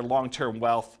acquire long-term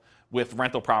wealth with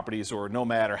rental properties or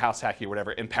nomad or house hacking or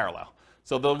whatever in parallel.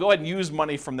 So they'll go ahead and use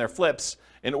money from their flips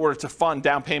in order to fund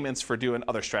down payments for doing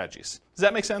other strategies. Does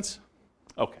that make sense?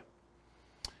 Okay.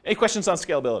 Any questions on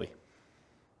scalability?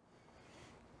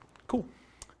 Cool.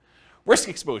 Risk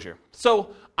exposure.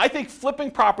 So I think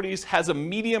flipping properties has a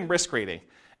medium risk rating.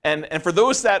 And for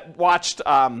those that watched,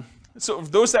 so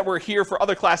those that were here for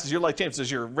other classes, you're like, James,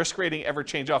 does your risk rating ever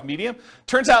change off medium?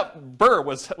 Turns out Burr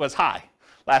was high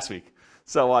last week.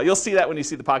 So you'll see that when you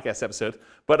see the podcast episode.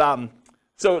 But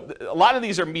so a lot of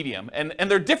these are medium. And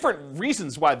there are different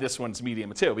reasons why this one's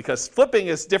medium too, because flipping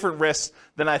is different risks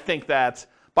than I think that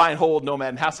buy and hold, nomad,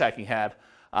 and house hacking had.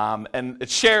 And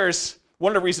it shares.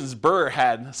 One of the reasons Burr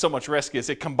had so much risk is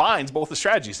it combines both the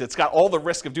strategies. It's got all the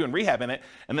risk of doing rehab in it,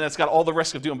 and then it's got all the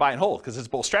risk of doing buy and hold because it's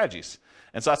both strategies.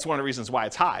 And so that's one of the reasons why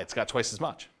it's high. It's got twice as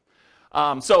much.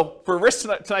 So for risk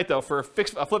tonight though, for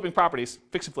flipping properties,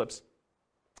 fix and flips,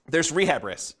 there's rehab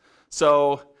risks.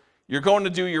 So you're going to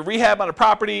do your rehab on a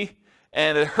property,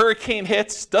 and a hurricane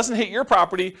hits, doesn't hit your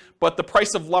property, but the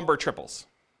price of lumber triples.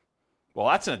 Well,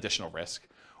 that's an additional risk.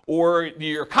 Or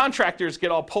your contractors get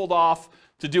all pulled off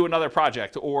to do another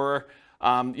project, or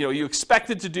you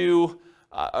expected to do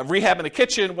a rehab in the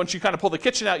kitchen. Once you kind of pull the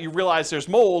kitchen out, you realize there's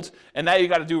mold, and now you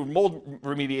got to do mold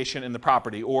remediation in the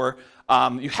property. Or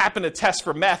you happen to test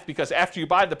for meth because after you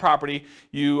buy the property,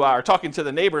 you are talking to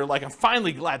the neighbor like, I'm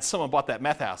finally glad someone bought that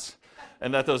meth house,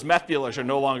 and that those meth dealers are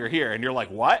no longer here. And you're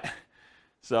like, what?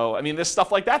 So, I mean, there's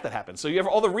stuff like that happens. So you have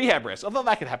all the rehab risks, although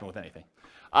that could happen with anything.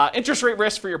 Interest rate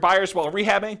risk for your buyers while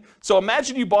rehabbing. So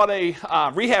imagine you bought a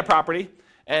rehab property,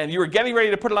 and you were getting ready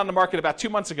to put it on the market about 2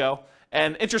 months ago,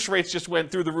 and interest rates just went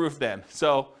through the roof then.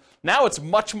 So now it's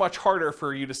much, much harder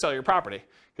for you to sell your property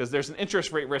because there's an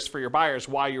interest rate risk for your buyers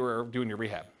while you were doing your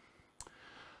rehab.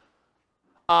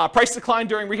 Price decline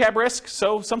during rehab risk.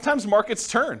 So sometimes markets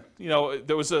turn.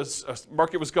 There was a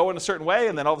market was going a certain way,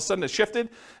 and then all of a sudden it shifted,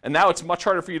 and now it's much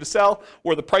harder for you to sell,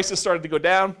 or the prices started to go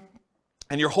down.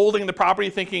 And you're holding the property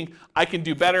thinking, I can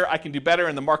do better,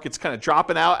 and the market's kind of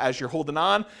dropping out as you're holding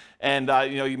on. And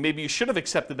maybe you should have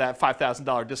accepted that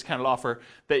 $5,000 discounted offer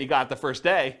that you got the first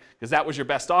day, because that was your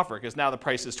best offer, because now the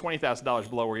price is $20,000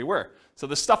 below where you were. So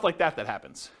there's stuff like that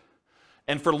happens.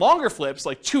 And for longer flips,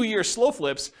 like 2-year slow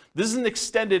flips, this is an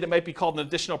extended, it might be called an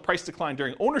additional price decline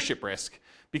during ownership risk,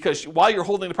 because while you're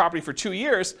holding the property for 2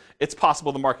 years, it's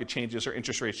possible the market changes or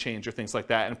interest rates change or things like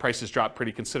that, and prices drop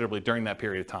pretty considerably during that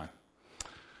period of time.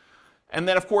 And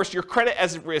then, of course, your credit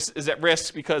is at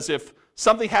risk because if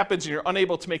something happens and you're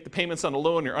unable to make the payments on the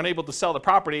loan, you're unable to sell the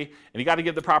property, and you got to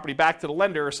give the property back to the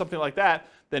lender or something like that,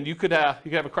 then you could have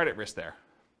a credit risk there.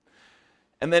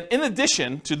 And then in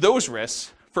addition to those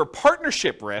risks, for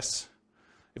partnership risks,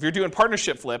 if you're doing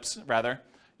partnership flips, rather,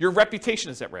 your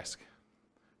reputation is at risk,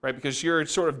 right? Because you're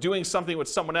sort of doing something with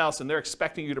someone else and they're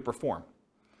expecting you to perform.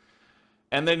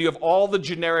 And then you have all the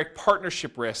generic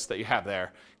partnership risks that you have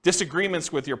there.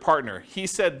 Disagreements with your partner. He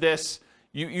said this,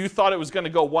 you thought it was going to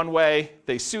go one way,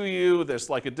 they sue you, there's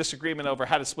like a disagreement over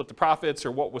how to split the profits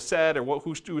or what was said or who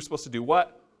was supposed to do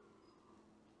what.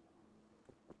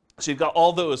 So you've got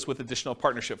all those with additional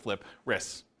partnership flip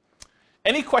risks.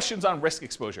 Any questions on risk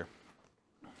exposure?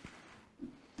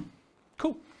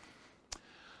 Cool.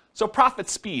 So profit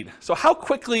speed. So how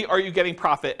quickly are you getting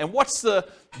profit, and what's the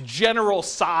general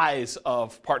size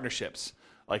of partnerships?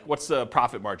 Like what's the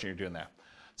profit margin you're doing there?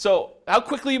 So how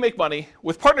quickly you make money.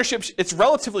 With partnerships, it's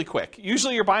relatively quick.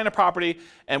 Usually you're buying a property,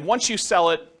 and once you sell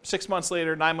it 6 months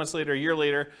later, 9 months later, a year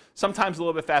later, sometimes a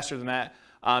little bit faster than that,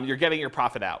 you're getting your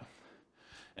profit out.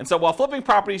 And so while flipping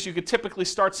properties, you could typically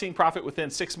start seeing profit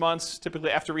within 6 months, typically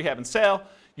after rehab and sale.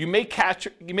 You may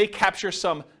capture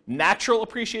some natural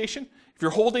appreciation. If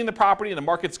you're holding the property and the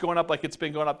market's going up like it's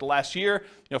been going up the last year,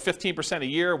 15% a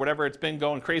year, whatever it's been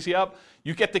going crazy up,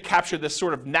 you get to capture this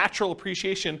sort of natural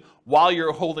appreciation while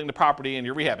you're holding the property and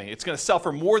you're rehabbing. It's going to sell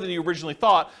for more than you originally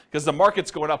thought because the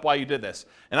market's going up while you did this.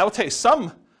 And I will tell you,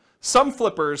 some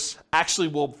flippers actually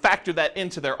will factor that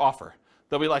into their offer.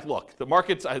 They'll be like, look, the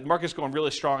market's going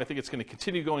really strong. I think it's going to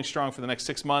continue going strong for the next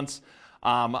 6 months.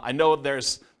 I know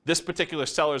this particular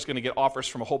seller is going to get offers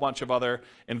from a whole bunch of other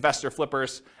investor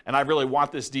flippers, and I really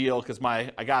want this deal because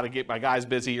I got to get my guys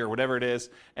busy or whatever it is.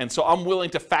 And so I'm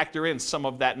willing to factor in some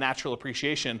of that natural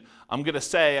appreciation. I'm going to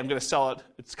sell it.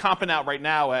 It's comping out right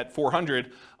now at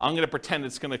 400. I'm going to pretend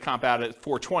it's going to comp out at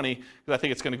 420 because I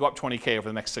think it's going to go up 20K over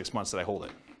the next 6 months that I hold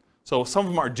it. So some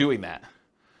of them are doing that.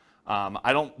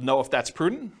 I don't know if that's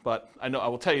prudent, but I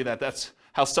will tell you that that's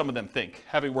how some of them think,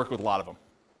 having worked with a lot of them.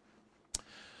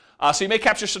 So you may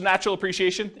capture some natural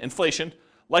appreciation, inflation,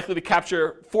 likely to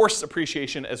capture forced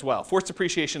appreciation as well. Forced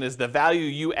appreciation is the value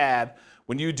you add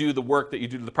when you do the work that you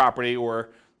do to the property or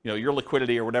your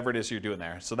liquidity or whatever it is you're doing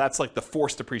there. So that's like the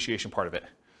forced appreciation part of it.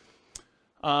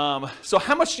 So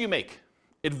how much do you make?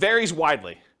 It varies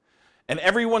widely, and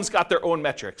everyone's got their own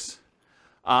metrics.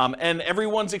 And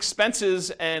everyone's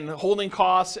expenses and holding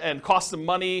costs and costs of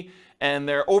money and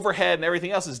their overhead and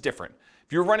everything else is different.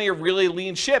 If you're running a really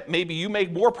lean ship, maybe you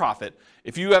make more profit.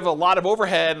 If you have a lot of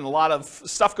overhead and a lot of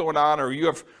stuff going on, or you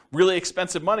have really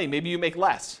expensive money, maybe you make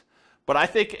less. But I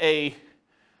think a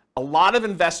lot of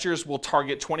investors will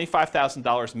target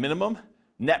 $25,000 minimum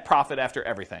net profit after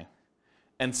everything.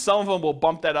 And some of them will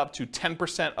bump that up to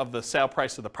 10% of the sale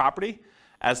price of the property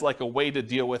as like a way to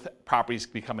deal with properties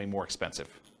becoming more expensive.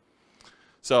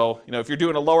 So, if you're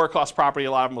doing a lower cost property,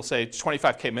 a lot of them will say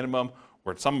 25K minimum,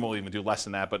 or some will even do less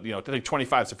than that, but I think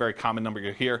 25 is a very common number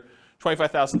you hear.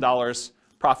 $25,000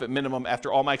 profit minimum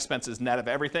after all my expenses net of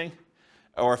everything.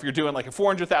 Or if you're doing like a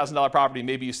 $400,000 property,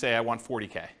 maybe you say I want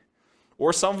 40K.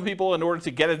 Or some people, in order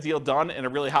to get a deal done in a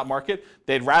really hot market,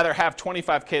 they'd rather have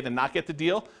 25K than not get the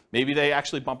deal. Maybe they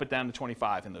actually bump it down to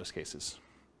 25 in those cases.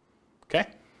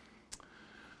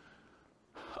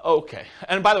 Okay,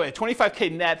 and by the way,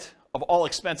 25K net of all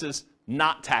expenses,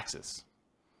 not taxes.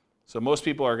 So most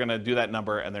people are going to do that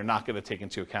number, and they're not going to take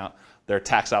into account their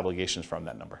tax obligations from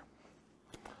that number.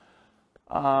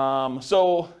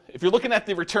 So if you're looking at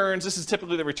the returns, this is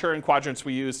typically the return quadrants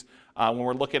we use when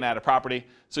we're looking at a property.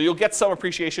 So you'll get some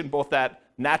appreciation, both that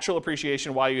natural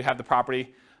appreciation while you have the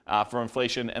property from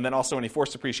inflation, and then also any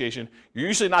forced appreciation. You're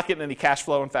usually not getting any cash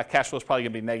flow. In fact, cash flow is probably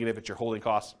going to be negative at your holding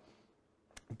costs.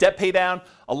 Debt pay down,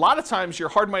 a lot of times your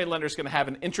hard money lender is going to have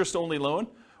an interest-only loan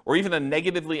or even a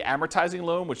negatively amortizing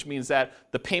loan, which means that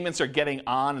the payments are getting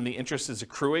on and the interest is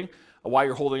accruing while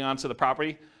you're holding on to the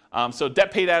property. So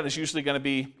debt pay down is usually going to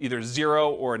be either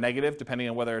zero or a negative, depending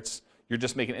on whether you're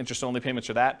just making interest-only payments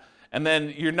or that. And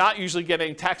then you're not usually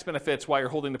getting tax benefits while you're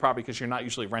holding the property because you're not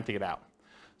usually renting it out.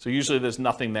 So usually there's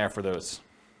nothing there for those.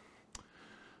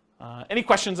 Any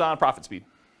questions on profit speed?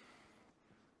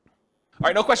 All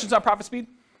right, no questions on profit speed?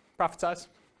 Profit size?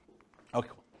 Okay,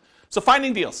 cool. So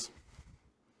finding deals.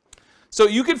 So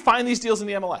you can find these deals in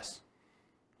the MLS.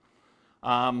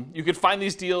 You can find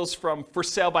these deals from for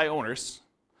sale by owners.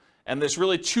 And there's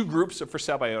really two groups of for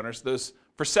sale by owners. Those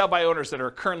for sale by owners that are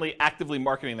currently actively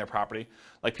marketing their property,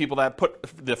 like people that put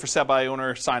the for sale by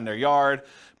owner sign in their yard,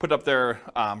 put up their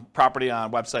property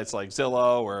on websites like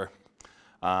Zillow or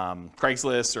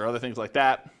Craigslist or other things like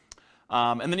that.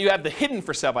 And then you have the hidden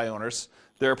for sale by owners.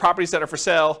 There are properties that are for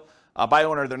sale by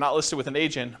owner. They're not listed with an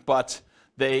agent, but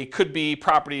they could be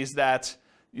properties that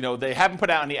they haven't put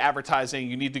out any advertising.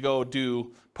 You need to go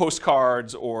do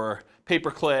postcards or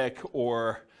pay-per-click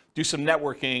or do some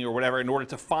networking or whatever in order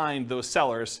to find those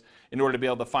sellers, in order to be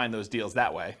able to find those deals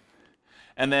that way.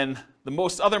 And then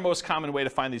the other most common way to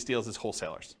find these deals is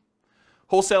wholesalers.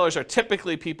 Wholesalers are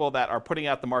typically people that are putting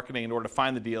out the marketing in order to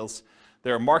find the deals.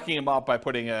 They're marking them up by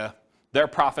putting their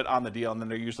profit on the deal, and then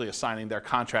they're usually assigning their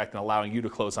contract and allowing you to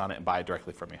close on it and buy it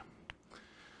directly from you.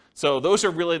 So those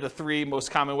are really the three most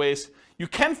common ways. You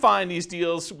can find these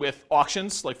deals with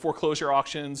auctions, like foreclosure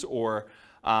auctions or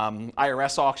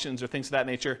IRS auctions or things of that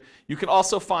nature. You can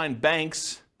also find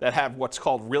banks that have what's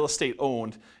called real estate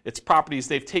owned. It's properties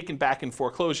they've taken back in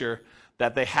foreclosure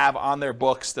that they have on their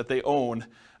books that they own.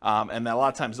 And a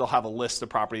lot of times they'll have a list of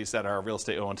properties that are real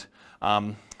estate owned.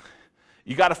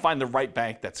 You got to find the right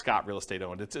bank that's got real estate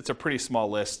owned. It's a pretty small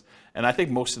list, and I think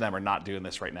most of them are not doing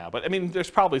this right now. But I mean, there's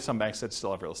probably some banks that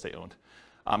still have real estate owned,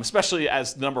 especially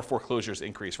as the number of foreclosures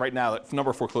increase. Right now, the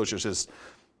number of foreclosures is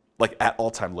like at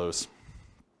all-time lows.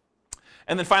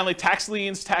 And then finally, tax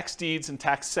liens, tax deeds, and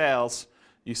tax sales.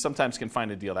 You sometimes can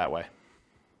find a deal that way.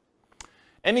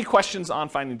 Any questions on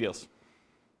finding deals?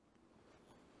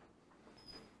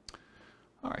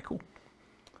 All right, cool.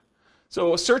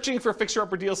 So searching for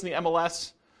fixer-upper deals in the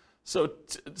MLS. So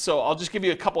I'll just give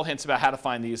you a couple hints about how to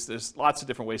find these. There's lots of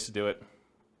different ways to do it.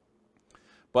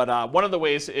 But one of the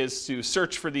ways is to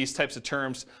search for these types of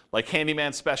terms like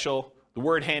handyman special, the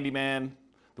word handyman,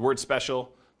 the word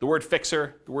special, the word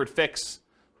fixer, the word fix,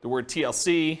 the word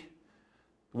TLC,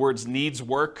 the words needs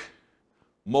work,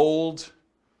 mold,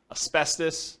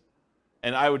 asbestos,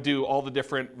 and I would do all the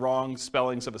different wrong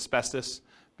spellings of asbestos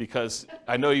because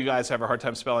I know you guys have a hard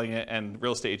time spelling it and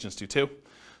real estate agents do too.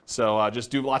 So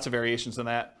just do lots of variations on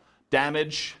that.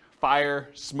 Damage, fire,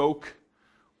 smoke,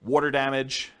 water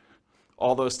damage,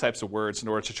 all those types of words in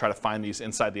order to try to find these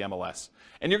inside the MLS.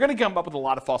 And you're going to come up with a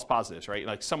lot of false positives, right?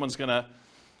 Like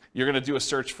you're going to do a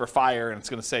search for fire and it's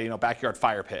going to say, backyard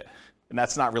fire pit. And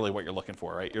that's not really what you're looking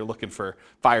for, right? You're looking for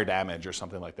fire damage or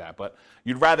something like that. But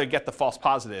you'd rather get the false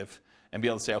positive and be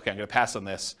able to say, okay, I'm going to pass on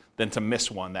this than to miss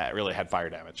one that really had fire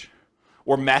damage.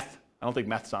 Or meth. I don't think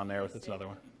meth's on there. That's another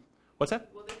one. What's that?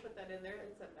 Will they put that in there?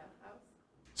 It's a meth house?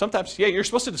 Sometimes. Yeah, you're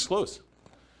supposed to disclose.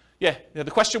 Yeah, the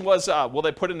question was, will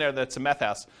they put in there that it's a meth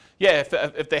house? Yeah,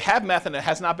 if they have meth and it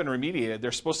has not been remediated,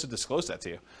 they're supposed to disclose that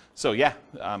to you. So yeah,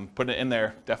 putting it in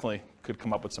there definitely could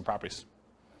come up with some properties.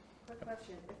 Quick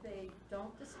question, if they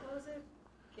don't disclose it,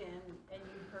 and you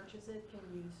purchase it, can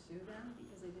you sue them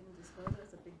because they didn't disclose it?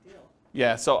 It's a big deal.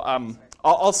 Yeah, so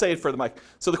I'll say it for the mic.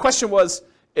 So the question was,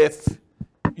 if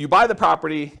you buy the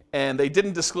property and they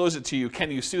didn't disclose it to you,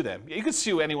 can you sue them? You could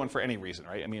sue anyone for any reason,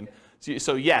 right? I mean,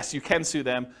 so yes, you can sue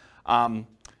them. Now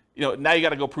you got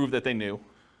to go prove that they knew.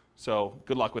 So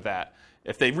good luck with that.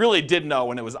 If they really did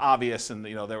know and it was obvious and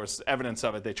there was evidence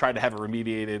of it, they tried to have it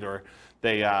remediated, or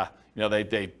they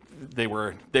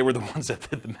were the ones that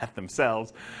did the meth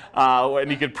themselves,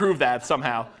 and you could prove that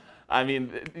somehow. I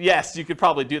mean, yes, you could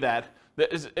probably do that.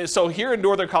 So here in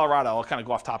Northern Colorado, I'll kind of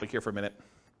go off topic here for a minute.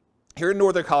 Here in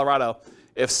Northern Colorado,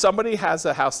 if somebody has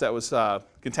a house that was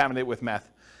contaminated with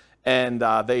meth, and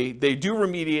they do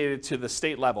remediate it to the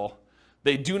state level,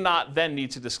 they do not then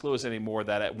need to disclose anymore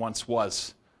that it once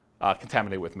was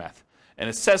contaminated with meth. And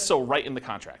it says so right in the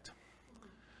contract.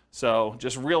 So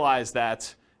just realize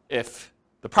that if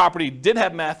the property did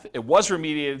have meth, it was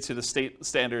remediated to the state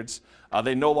standards,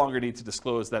 they no longer need to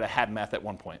disclose that it had meth at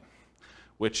one point,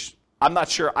 which I'm not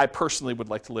sure I personally would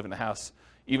like to live in a house,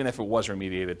 even if it was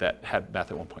remediated, that had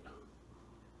meth at one point.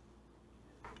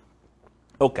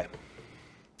 Okay.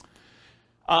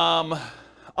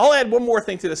 I'll add one more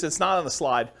thing to this. It's not on the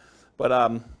slide,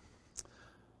 but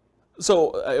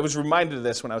so I was reminded of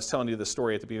this when I was telling you the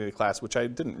story at the beginning of the class, which I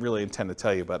didn't really intend to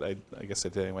tell you, but I guess I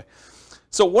did anyway.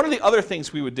 So one of the other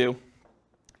things we would do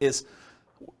is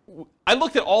I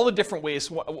looked at all the different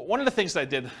ways. One of the things that I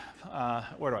did,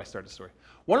 where do I start the story?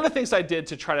 One of the things I did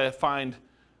to try to find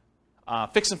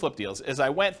fix and flip deals is I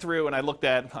went through and I looked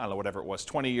at, I don't know, whatever it was,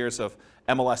 20 years of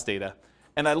MLS data.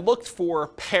 And I looked for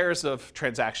pairs of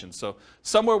transactions. So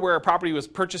somewhere where a property was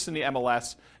purchased in the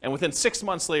MLS, and within 6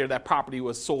 months later, that property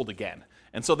was sold again.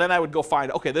 And so then I would go find,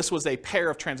 okay, this was a pair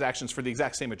of transactions for the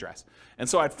exact same address. And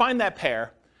so I'd find that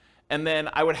pair, and then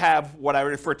I would have what I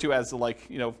refer to as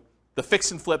the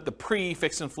fix and flip, the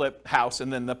pre-fix and flip house,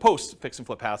 and then the post-fix and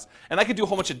flip house. And I could do a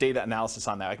whole bunch of data analysis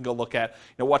on that. I can go look at,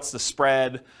 what's the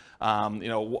spread,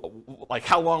 like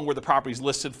how long were the properties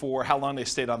listed for, how long they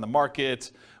stayed on the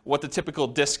market, what the typical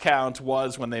discount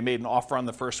was when they made an offer on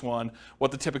the first one, what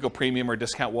the typical premium or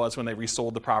discount was when they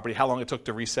resold the property, how long it took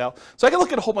to resell. So I can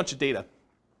look at a whole bunch of data.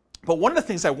 But one of the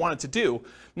things I wanted to do,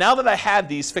 now that I had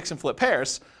these fix and flip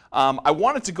pairs, I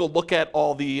wanted to go look at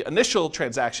all the initial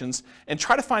transactions and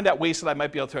try to find out ways that I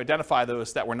might be able to identify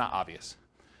those that were not obvious.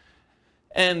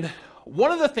 And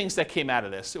one of the things that came out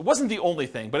of this, it wasn't the only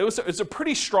thing, but it was a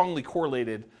pretty strongly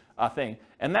correlated thing,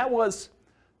 and that was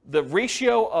the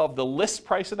ratio of the list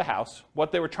price of the house,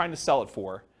 what they were trying to sell it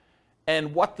for,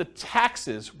 and what the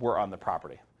taxes were on the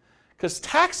property. Because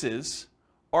taxes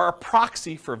are a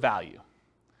proxy for value.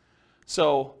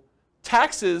 So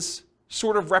taxes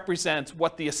sort of represent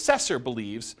what the assessor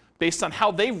believes, based on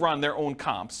how they run their own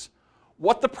comps,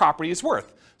 what the property is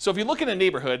worth. So if you look in a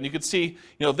neighborhood and you can see,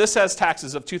 this has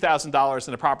taxes of $2,000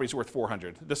 and the property's worth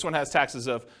 $400. This one has taxes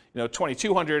of,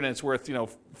 $2,200 and it's worth,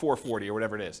 $440 or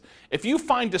whatever it is. If you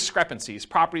find discrepancies,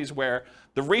 properties where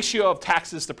the ratio of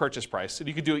taxes to purchase price, and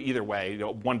you could do it either way,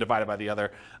 one divided by the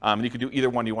other, and you could do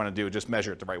either one you want to do, just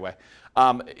measure it the right way.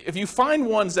 If you find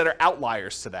ones that are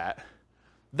outliers to that,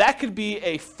 that could be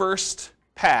a first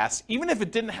pass, even if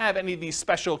it didn't have any of these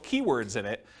special keywords in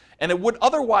it, and it would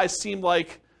otherwise seem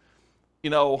like,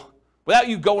 without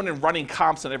you going and running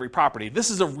comps on every property,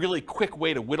 this is a really quick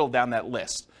way to whittle down that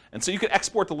list. And so you can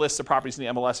export the list of properties in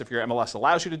the MLS if your MLS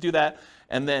allows you to do that,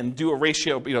 and then do a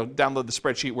ratio, download the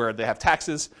spreadsheet where they have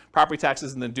taxes, property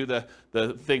taxes, and then do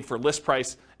the thing for list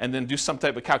price, and then do some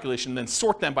type of calculation, and then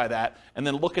sort them by that, and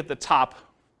then look at the top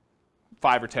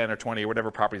 5 or 10 or 20 or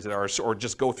whatever properties there are, or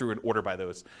just go through and order by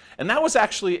those. And that was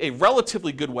actually a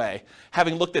relatively good way,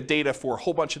 having looked at data for a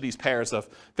whole bunch of these pairs of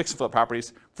fix and flip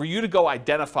properties, for you to go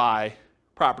identify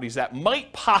properties that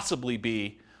might possibly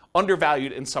be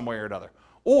undervalued in some way or another.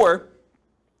 Or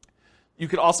you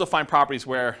could also find properties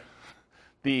where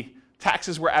the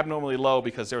taxes were abnormally low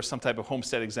because there was some type of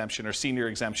homestead exemption or senior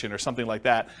exemption or something like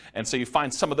that. And so you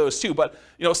find some of those too. But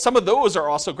some of those are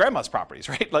also grandma's properties,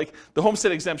 right? Like the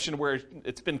homestead exemption where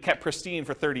it's been kept pristine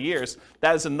for 30 years,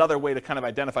 that is another way to kind of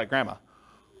identify grandma.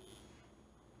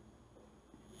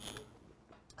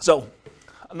 So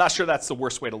I'm not sure that's the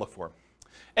worst way to look for.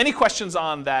 Any questions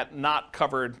on that not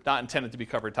intended to be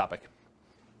covered topic?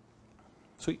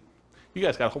 Sweet. You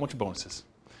guys got a whole bunch of bonuses.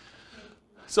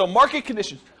 So market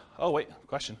conditions. Oh, wait,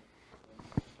 question.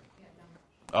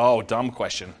 Oh, dumb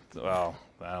question. Well,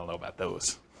 I don't know about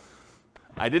those.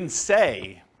 I didn't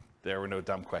say there were no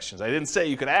dumb questions. I didn't say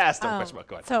you could ask dumb questions.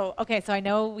 Go ahead. So I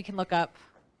know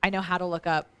I know how to look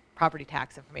up property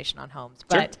tax information on homes,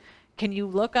 but Sure. Can you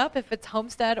look up if it's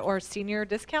homestead or senior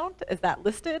discount? Is that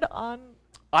listed on?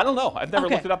 I don't know. I've never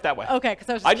looked it up that way. Okay,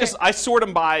 because I sort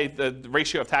them by the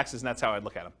ratio of taxes, and that's how I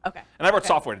look at them. Okay. And I wrote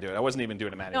software to do it. I wasn't even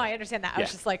doing it manually. No, I understand that. I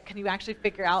was just like, can you actually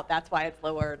figure out that's why it's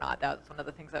lower or not? That was one of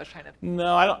the things I was trying to.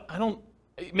 No, I don't.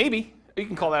 Maybe you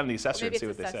can call that in the assessor and see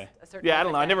what they say. Yeah, I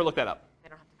don't know. I never looked that up. They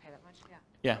don't have to pay that much.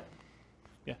 Yeah.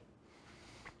 Yeah.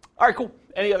 All right, cool.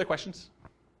 Any other questions?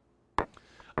 All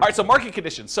right, so market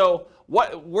conditions. So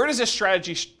where does this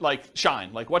strategy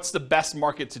shine? Like, what's the best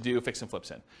market to do fix and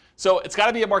flips in? So it's got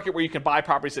to be a market where you can buy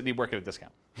properties that need work at a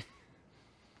discount.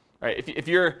 All right, if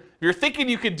you're thinking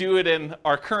you could do it in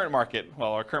our current market,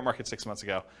 well, our current market 6 months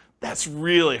ago, that's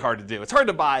really hard to do. It's hard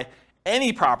to buy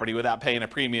any property without paying a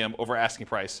premium over asking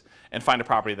price and find a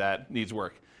property that needs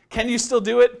work. Can you still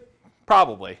do it?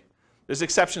 Probably. There's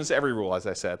exceptions to every rule, as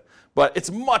I said, but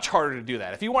it's much harder to do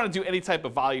that. If you want to do any type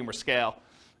of volume or scale,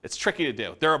 it's tricky to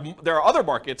do. There are other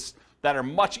markets that are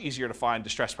much easier to find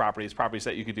distressed properties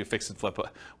that you could do fix and flip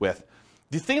with.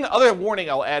 The other warning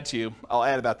I'll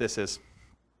add about this is,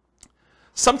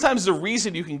 sometimes the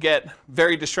reason you can get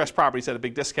very distressed properties at a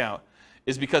big discount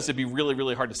is because it'd be really,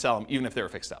 really hard to sell them, even if they were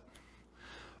fixed up.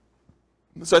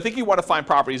 So I think you want to find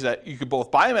properties that you could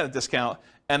both buy them at a discount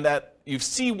and that you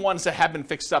see ones that have been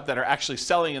fixed up that are actually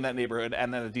selling in that neighborhood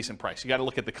and at a decent price. You got to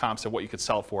look at the comps of what you could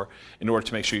sell for in order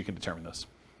to make sure you can determine those.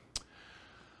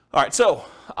 All right, so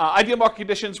ideal market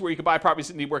conditions where you can buy properties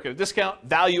that need work at a discount,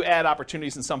 value add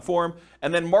opportunities in some form,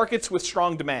 and then markets with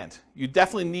strong demand. You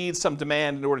definitely need some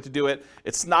demand in order to do it.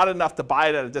 It's not enough to buy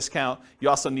it at a discount. You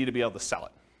also need to be able to sell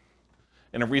it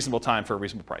in a reasonable time for a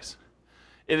reasonable price.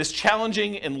 It is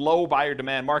challenging in low buyer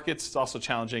demand markets. It's also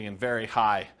challenging in very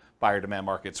high buyer demand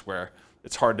markets where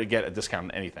it's hard to get a discount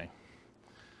on anything.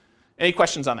 Any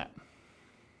questions on that?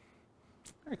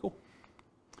 Very cool.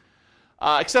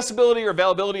 Accessibility or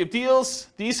availability of deals.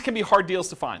 These can be hard deals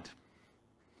to find.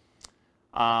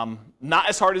 Not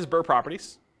as hard as BRRRR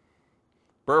properties.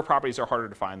 BRRRR properties are harder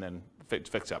to find than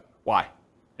fix up. Why?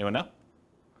 Anyone know?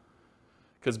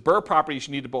 Because BRRRR properties,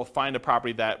 you need to both find a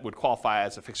property that would qualify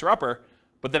as a fixer-upper,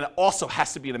 but then it also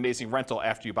has to be an amazing rental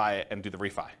after you buy it and do the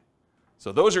refi.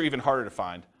 So those are even harder to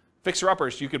find.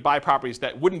 Fixer-uppers, you could buy properties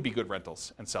that wouldn't be good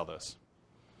rentals and sell those.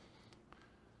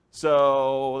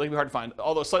 So they can be hard to find,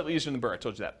 although slightly easier than Burr, I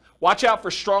told you that. Watch out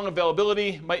for strong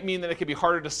availability. Might mean that it can be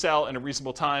harder to sell in a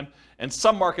reasonable time. And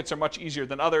some markets are much easier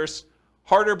than others.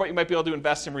 Harder, but you might be able to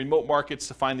invest in remote markets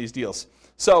to find these deals.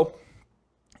 So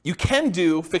you can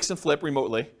do fix and flip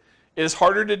remotely. It is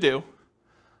harder to do.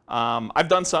 I've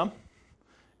done some,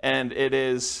 and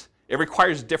it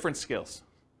requires different skills.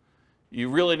 You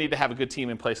really need to have a good team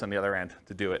in place on the other end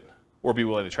to do it, or be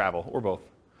willing to travel, or both.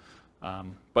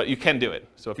 But you can do it.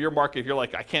 So if your market, if you're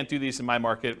like, I can't do these in my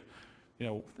market,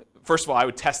 first of all, I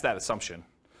would test that assumption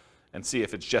and see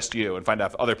if it's just you and find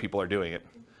out if other people are doing it.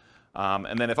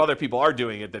 And then if other people are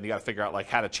doing it, then you got to figure out like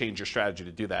how to change your strategy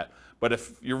to do that. But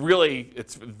if you're really,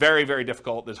 it's very, very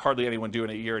difficult, there's hardly anyone doing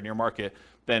it here in your market,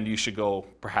 then you should go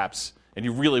perhaps, and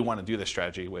you really want to do this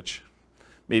strategy, which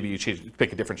maybe you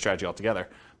pick a different strategy altogether.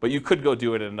 But you could go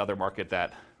do it in another market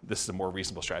that this is a more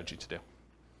reasonable strategy to do.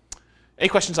 Any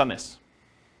questions on this?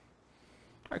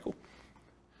 All right, cool.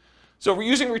 So we're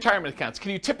using retirement accounts.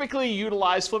 Can you typically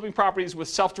utilize flipping properties with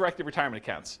self-directed retirement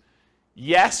accounts?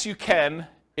 Yes, you can.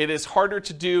 It is harder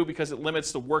to do because it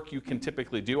limits the work you can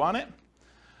typically do on it.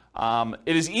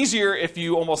 It is easier if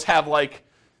you almost have like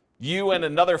you and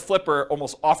another flipper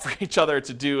almost offer each other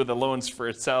to do the loans for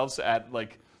itself at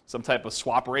like some type of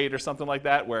swap rate or something like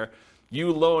that, where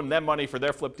you loan them money for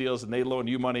their flip deals and they loan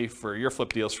you money for your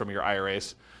flip deals from your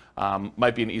IRAs.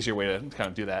 Might be an easier way to kind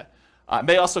of do that. It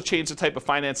may also change the type of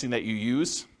financing that you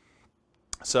use.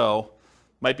 So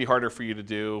might be harder for you to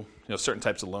do certain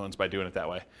types of loans by doing it that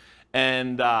way.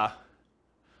 And I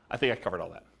think I covered all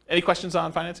that. Any questions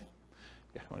on financing?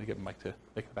 Yeah, I want to give the mic to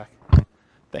Nick in the back.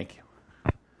 Thank you.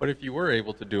 But if you were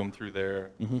able to do them through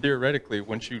there, theoretically,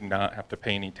 wouldn't you not have to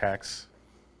pay any tax?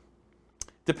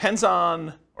 Depends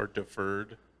on... Or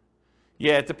deferred?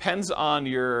 Yeah, it depends on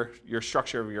your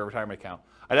structure of your retirement account.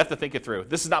 I'd have to think it through.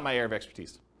 This is not my area of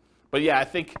expertise. But yeah, I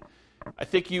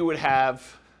think you would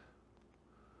have...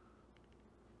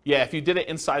 Yeah, if you did it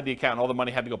inside the account and all the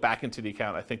money had to go back into the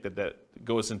account, I think that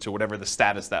goes into whatever the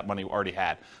status that money already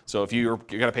had. So if you're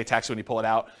going to pay tax when you pull it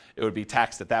out, it would be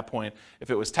taxed at that point. If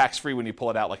it was tax-free when you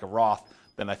pull it out like a Roth,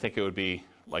 then I think it would be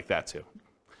like that too.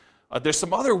 There's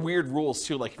some other weird rules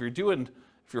too, like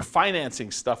if you're financing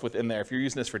stuff within there, if you're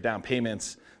using this for down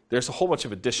payments, there's a whole bunch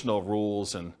of additional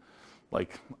rules, and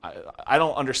like I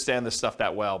don't understand this stuff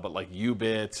that well, but like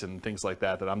UBITs and things like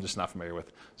that I'm just not familiar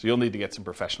with. So you'll need to get some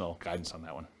professional guidance on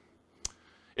that one.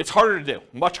 It's harder to do,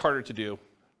 much harder to do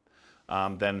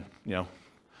than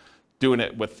doing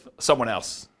it with someone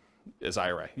else's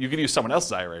IRA. You can use someone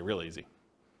else's IRA real easy.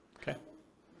 Okay.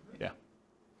 Yeah.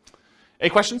 Any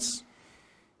questions?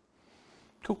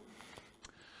 Cool.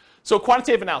 So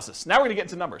quantitative analysis. Now we're going to get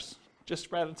into numbers,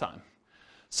 just right on time.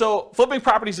 So flipping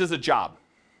properties is a job.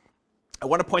 I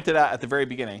want to point that out at the very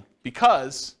beginning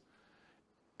because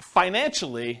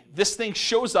financially, this thing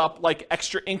shows up like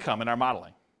extra income in our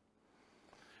modeling.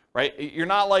 Right? You're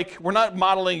not like, we're not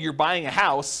modeling you're buying a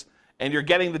house and you're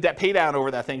getting the debt pay down over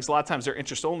that thing. So a lot of times they're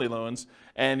interest-only loans,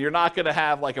 and you're not going to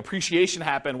have like appreciation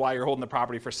happen while you're holding the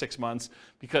property for 6 months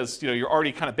because you're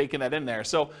already kind of baking that in there.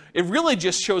 So it really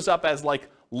just shows up as like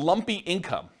lumpy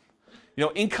income.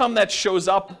 Income that shows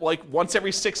up like once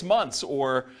every 6 months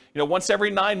or once every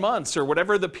 9 months or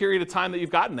whatever the period of time that you've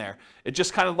gotten there. It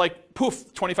just kind of like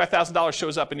poof, $25,000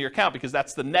 shows up in your account because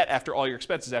that's the net after all your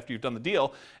expenses after you've done the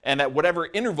deal and at whatever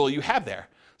interval you have there.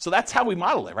 So that's how we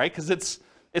model it, right? Because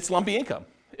it's lumpy income.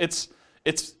 It's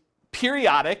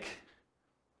periodic,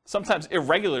 sometimes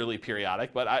irregularly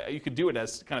periodic, but you could do it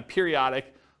as kind of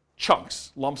periodic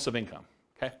chunks, lumps of income.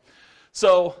 Okay.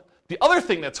 So the other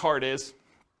thing that's hard is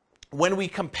when we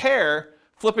compare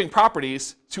flipping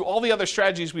properties to all the other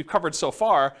strategies we've covered so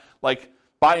far, like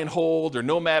buy and hold or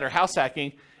nomad or house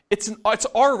hacking, it's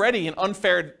already an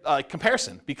unfair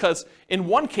comparison because in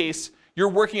one case, you're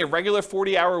working a regular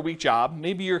 40-hour-a-week job.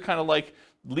 Maybe you're kind of like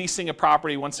leasing a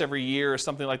property once every year or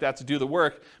something like that to do the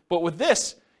work. But with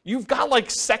this, you've got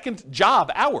like second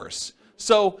job hours.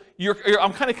 So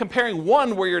I'm kind of comparing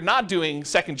one where you're not doing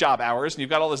second job hours and you've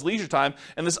got all this leisure time,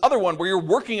 and this other one where you're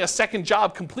working a second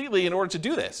job completely in order to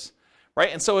do this, right?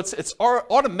 And so it's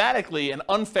automatically an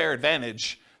unfair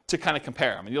advantage to kind of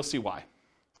compare them, and you'll see why.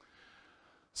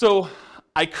 So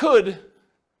I could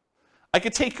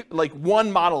take like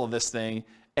one model of this thing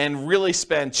and really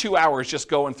spend 2 hours just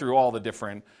going through all the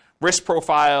different risk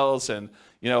profiles and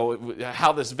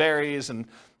how this varies and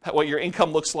what your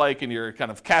income looks like and your kind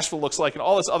of cash flow looks like and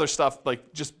all this other stuff,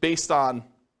 like just based on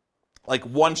like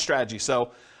one strategy.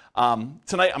 So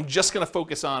tonight I'm just going to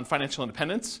focus on financial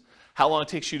independence, how long it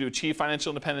takes you to achieve financial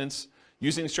independence,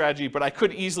 using the strategy, but I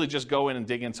could easily just go in and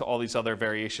dig into all these other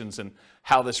variations and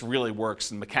how this really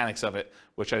works and mechanics of it,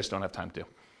 which I just don't have time to.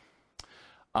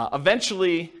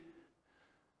 Eventually,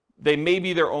 they may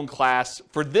be their own class.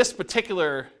 For this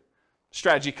particular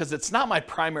strategy, because it's not my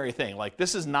primary thing, like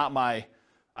this is not my,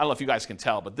 I don't know if you guys can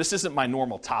tell, but this isn't my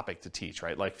normal topic to teach,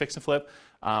 right? Like fix and flip.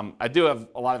 I do have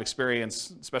a lot of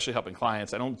experience, especially helping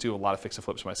clients. I don't do a lot of fix and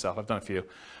flips myself. I've done a few.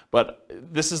 But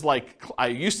this is like, I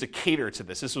used to cater to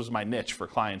this. This was my niche for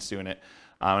clients doing it.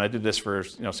 And I did this for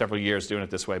several years doing it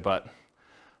this way. But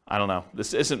I don't know.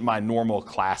 This isn't my normal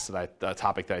class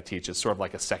topic that I teach. It's sort of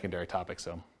like a secondary topic.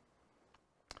 So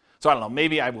I don't know.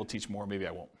 Maybe I will teach more. Maybe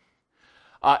I won't.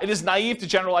 It is naive to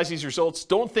generalize these results.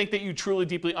 Don't think that you truly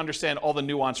deeply understand all the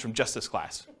nuance from just this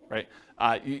class, right?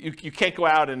 You can't go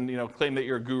out and claim that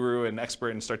you're a guru and expert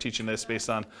and start teaching this based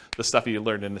on the stuff you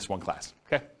learned in this one class,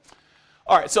 okay?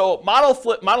 All right, so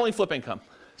modeling flip income.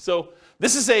 So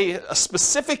this is a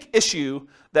specific issue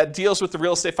that deals with the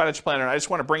real estate financial planner, and I just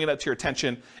want to bring it up to your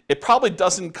attention. It probably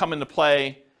doesn't come into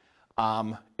play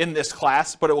in this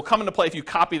class, but it will come into play if you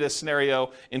copy this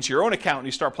scenario into your own account and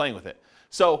you start playing with it.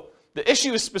 So the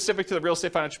issue is specific to the real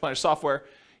estate financial planner software.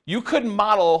 You could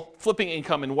model flipping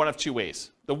income in one of two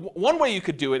ways. The one way you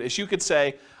could do it is you could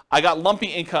say, I got lumpy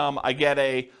income, I get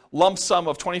a lump sum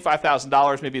of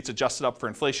 $25,000, maybe it's adjusted up for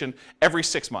inflation, every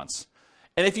 6 months.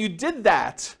 And if you did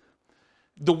that,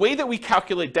 the way that we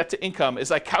calculate debt to income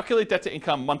is I calculate debt to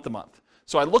income month to month.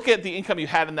 So I look at the income you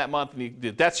had in that month and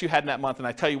the debts you had in that month, and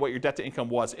I tell you what your debt to income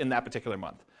was in that particular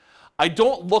month. I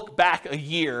don't look back a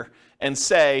year and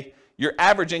say, your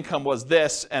average income was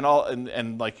this,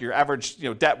 and like your average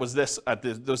debt was this at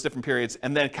those different periods,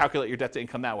 and then calculate your debt to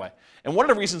income that way. And one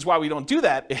of the reasons why we don't do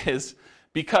that is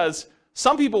because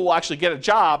some people will actually get a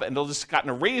job and they'll just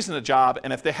gotten a raise in a job,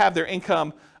 and if they have their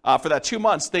income for that 2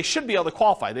 months, they should be able to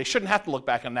qualify. They shouldn't have to look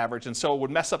back on an average, and so it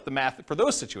would mess up the math for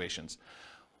those situations.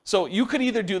 So you could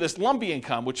either do this lumpy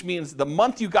income, which means the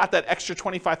month you got that extra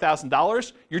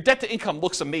 $25,000, your debt to income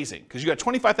looks amazing because you got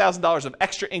 $25,000 of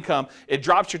extra income. It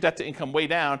drops your debt to income way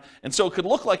down, and so it could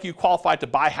look like you qualified to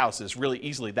buy houses really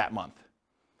easily that month.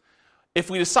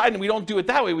 If we decide and we don't do it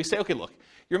that way, we say, okay, look,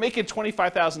 you're making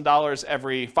 $25,000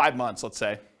 every 5 months, let's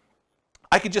say.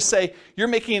 I could just say you're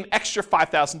making an extra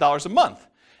 $5,000 a month.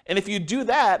 And if you do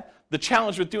that, the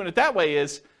challenge with doing it that way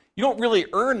is you don't really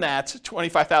earn that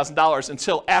 $25,000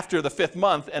 until after the 5th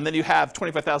month, and then you have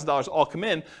 $25,000 all come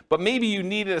in, but maybe you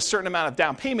needed a certain amount of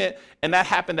down payment, and that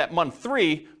happened at month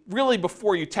 3, really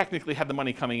before you technically had the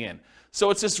money coming in. So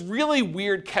it's this really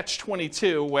weird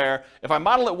catch-22 where if I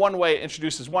model it one way, it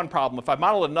introduces one problem. If I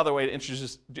model it another way, it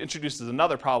introduces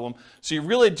another problem. So you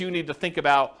really do need to think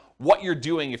about what you're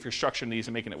doing if you're structuring these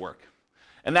and making it work.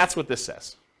 And that's what this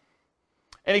says.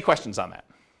 Any questions on that?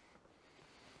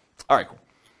 All right, cool.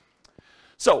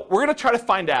 So we're going to try to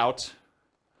find out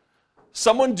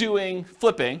someone doing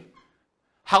flipping,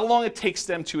 how long it takes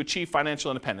them to achieve financial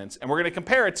independence, and we're going to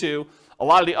compare it to a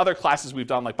lot of the other classes we've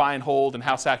done, like buy and hold and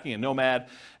house hacking and nomad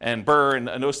and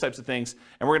BRRRR and those types of things,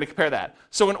 and we're going to compare that.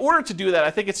 So in order to do that,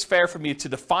 I think it's fair for me to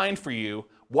define for you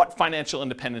what financial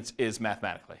independence is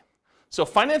mathematically. So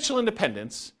financial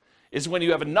independence is when you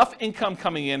have enough income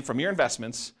coming in from your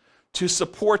investments to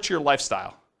support your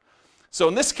lifestyle. So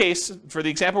in this case, for the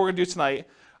example we're going to do tonight,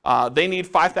 they need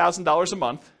 $5,000 a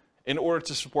month in order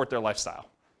to support their lifestyle.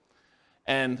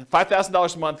 And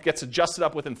 $5,000 a month gets adjusted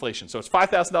up with inflation. So it's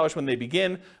 $5,000 when they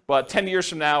begin, but 10 years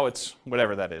from now, it's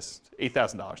whatever that is,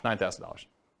 $8,000, $9,000.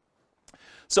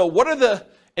 So what are the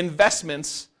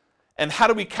investments, and how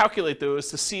do we calculate those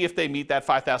to see if they meet that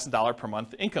 $5,000 per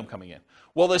month income coming in?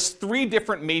 Well, there's 3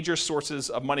 different major sources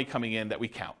of money coming in that we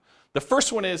count. The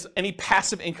first one is any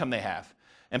passive income they have.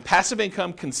 And passive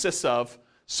income consists of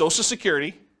Social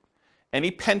Security,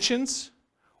 any pensions,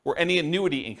 or any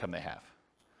annuity income they have.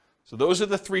 So those are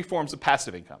the 3 forms of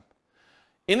passive income.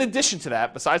 In addition to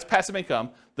that, besides passive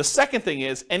income, the second thing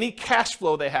is any cash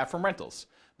flow they have from rentals.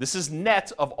 This is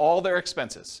net of all their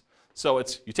expenses. So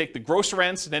it's you take the gross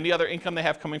rents and any other income they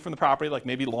have coming from the property, like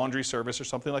maybe laundry service or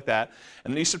something like that,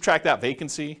 and then you subtract out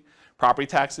vacancy, property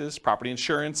taxes, property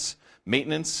insurance,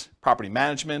 maintenance, property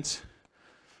management,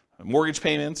 mortgage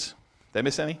payments. Did I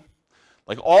miss any?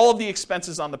 Like all of the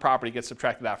expenses on the property get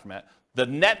subtracted out from it. The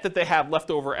net that they have left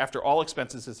over after all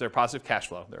expenses is their positive cash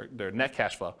flow, their net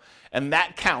cash flow. And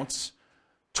that counts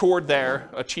toward their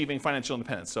achieving financial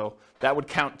independence. So that would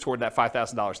count toward that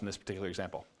 $5,000 in this particular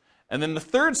example. And then the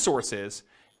third source is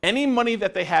any money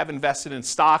that they have invested in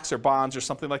stocks or bonds or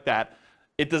something like that,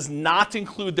 it does not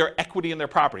include their equity in their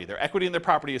property. Their equity in their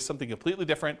property is something completely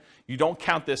different. You don't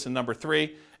count this in number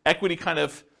 3. Equity kind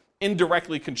of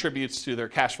indirectly contributes to their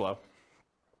cash flow.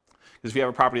 Because if you have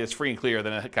a property that's free and clear,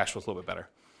 then it cash flows a little bit better.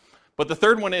 But the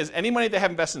third one is any money they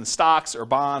have invested in stocks or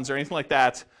bonds or anything like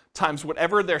that times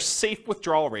whatever their safe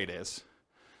withdrawal rate is.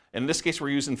 In this case, we're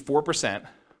using 4%,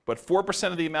 but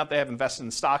 4% of the amount they have invested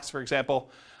in stocks, for example,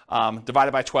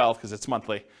 divided by 12 because it's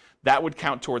monthly, that would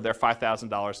count toward their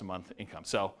 $5,000 a month income.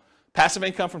 So passive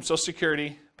income from Social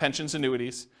Security, pensions,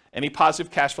 annuities, any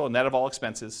positive cash flow net of all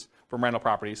expenses from rental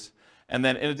properties, and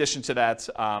then in addition to that,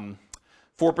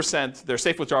 4%, their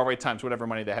safe withdrawal rate times whatever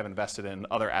money they have invested in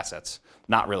other assets,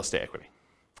 not real estate equity.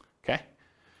 Okay?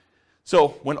 So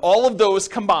when all of those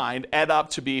combined add up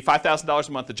to be $5,000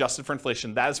 a month adjusted for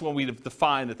inflation, that is when we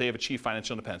define that they have achieved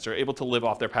financial independence. They're able to live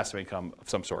off their passive income of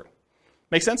some sort.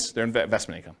 Make sense? Their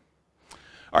investment income.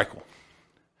 All right, cool.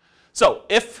 So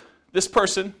if this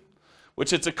person,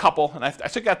 which it's a couple, and I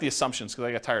took out the assumptions because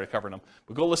I got tired of covering them,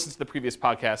 but go listen to the previous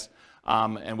podcast,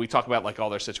 and we talk about like all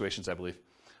their situations, I believe.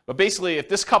 But basically, if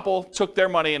this couple took their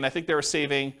money, and I think they were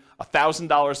saving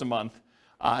 $1,000 a month,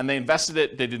 and they invested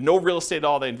it, they did no real estate at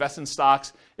all, they invested in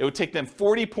stocks, it would take them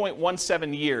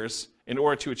 40.17 years in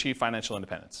order to achieve financial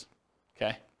independence.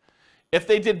 Okay? If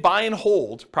they did buy and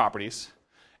hold properties,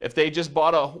 if they just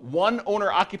bought a one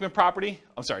owner occupant property,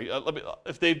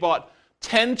 if they bought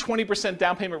 10, 20%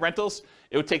 down payment rentals,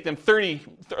 it would take them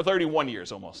 31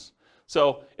 years almost.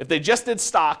 So if they just did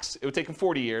stocks, it would take them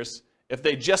 40 years. If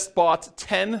they just bought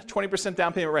 10, 20%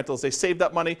 down payment rentals, they saved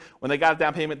up money. When they got a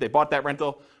down payment, they bought that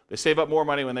rental. They save up more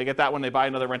money. When they get that one, they buy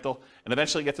another rental, and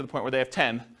eventually get to the point where they have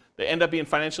 10. They end up being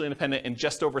financially independent in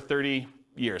just over 30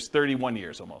 years, 31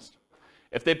 years almost.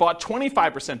 If they bought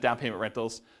 25% down payment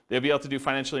rentals, they'll be able to do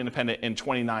financially independent in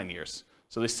 29 years.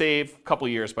 So they save a couple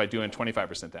years by doing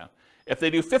 25% down. If they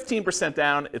do 15%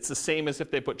 down, it's the same as if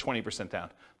they put 20% down,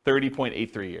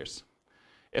 30.83 years.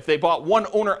 If they bought one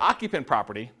owner-occupant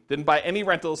property, didn't buy any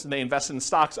rentals, and they invested in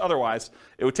stocks otherwise,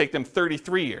 it would take them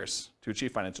 33 years to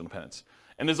achieve financial independence.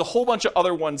 And there's a whole bunch of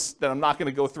other ones that I'm not going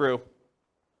to go through.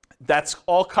 That's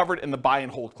all covered in the buy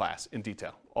and hold class in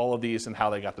detail, all of these and how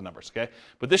they got the numbers, okay?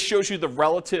 But this shows you the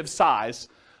relative size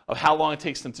of how long it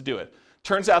takes them to do it.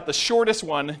 Turns out the shortest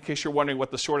one, in case you're wondering what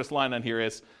the shortest line on here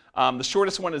is, the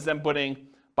shortest one is them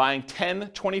buying 10,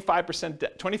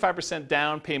 25%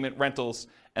 down payment rentals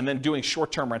and then doing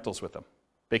short-term rentals with them,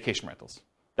 vacation rentals.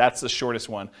 That's the shortest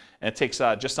one, and it takes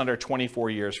just under 24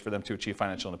 years for them to achieve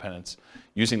financial independence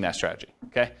using that strategy,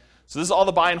 okay? So this is all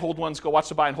the buy and hold ones. Go watch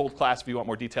the buy and hold class if you want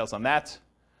more details on that.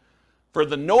 For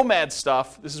the nomad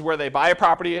stuff, this is where they buy a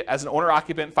property as an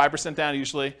owner-occupant, 5% down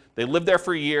usually. They live there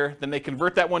for a year, then they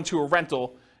convert that one to a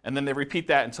rental, and then they repeat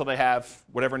that until they have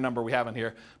whatever number we have on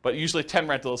here, but usually 10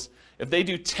 rentals. If they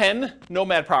do 10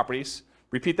 nomad properties,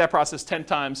 repeat that process 10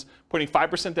 times, putting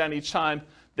 5% down each time,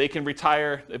 they can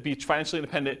retire, be financially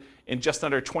independent in just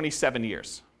under 27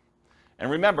 years.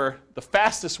 And remember, the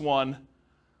fastest one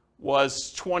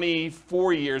was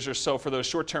 24 years or so for those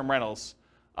short-term rentals,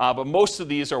 but most of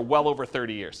these are well over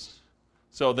 30 years.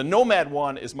 So the nomad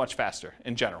one is much faster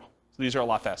in general. So these are a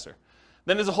lot faster.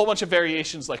 Then there's a whole bunch of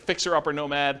variations like fixer-upper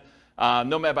nomad,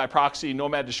 nomad by proxy,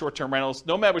 nomad to short-term rentals.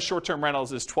 Nomad with short-term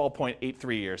rentals is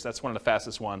 12.83 years. That's one of the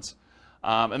fastest ones.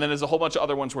 And then there's a whole bunch of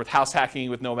other ones with house hacking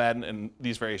with nomad and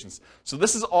these variations. So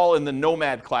this is all in the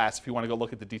nomad class if you want to go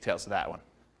look at the details of that one.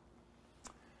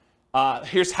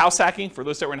 Here's house hacking for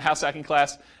those that were in house hacking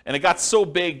class. And it got so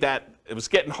big that it was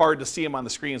getting hard to see them on the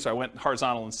screen, so I went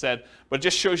horizontal instead. But it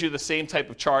just shows you the same type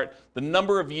of chart, the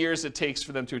number of years it takes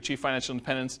for them to achieve financial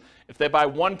independence. If they buy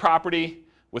one property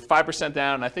with 5%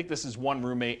 down, and I think this is one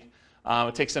roommate,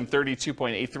 it takes them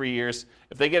 32.83 years.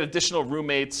 If they get additional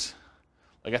roommates,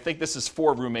 like I think this is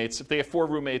 4 roommates. If they have 4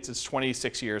 roommates, it's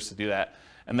 26 years to do that.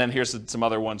 And then here's some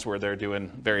other ones where they're doing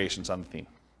variations on the theme.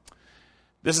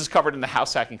 This is covered in the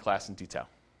house hacking class in detail.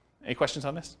 Any questions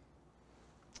on this?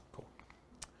 Cool.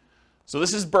 So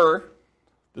this is BRRRR.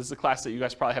 This is a class that you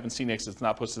guys probably haven't seen yet because it's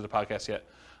not posted to the podcast yet.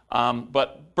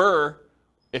 But BRRRR,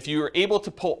 if you are able to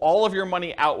pull all of your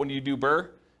money out when you do BRRRR,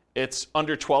 it's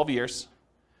under 12 years.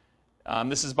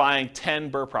 This is buying 10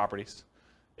 BRRRR properties.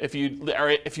 If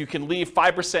you can leave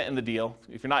 5% in the deal,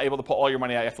 if you're not able to pull all your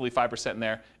money out, you have to leave 5% in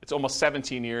there. It's almost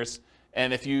 17 years.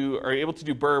 And if you are able to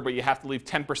do BRRRR, but you have to leave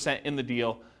 10% in the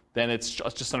deal, then it's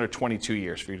just under 22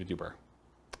 years for you to do BRRRR.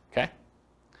 Okay?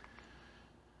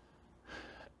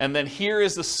 And then here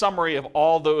is the summary of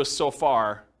all those so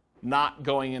far, not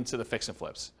going into the fix and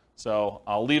flips. So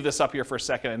I'll leave this up here for a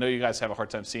second. I know you guys have a hard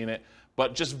time seeing it.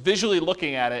 But just visually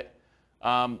looking at it,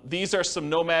 these are some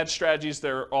nomad strategies.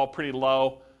 They're all pretty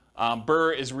low.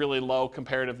 BRRRR is really low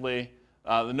comparatively.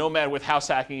 The nomad with house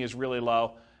hacking is really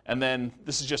low. And then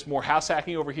this is just more house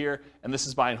hacking over here, and this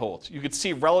is buy and hold. You could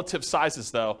see relative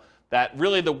sizes, though, that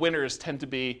really the winners tend to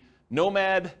be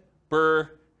nomad, BRRRR,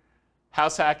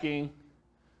 house hacking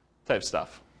type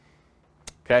stuff.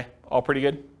 Okay, all pretty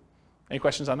good? Any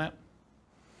questions on that?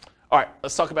 All right,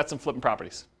 let's talk about some flipping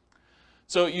properties.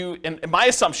 So in my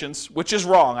assumptions, which is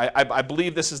wrong, I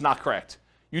believe this is not correct,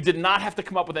 you did not have to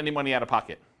come up with any money out of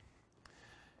pocket.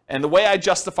 And the way I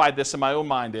justified this in my own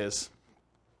mind is,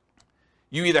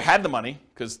 you either had the money,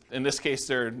 because in this case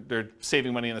they're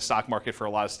saving money in the stock market for a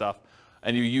lot of stuff,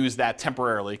 and you use that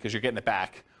temporarily because you're getting it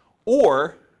back,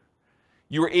 or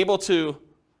you were able to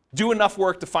do enough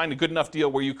work to find a good enough deal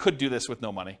where you could do this with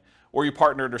no money, or you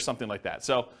partnered or something like that.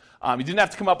 So you didn't have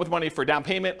to come up with money for down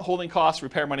payment, holding costs,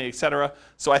 repair money, etc.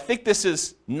 So I think this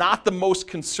is not the most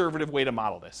conservative way to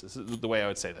model this. This is the way I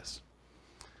would say this.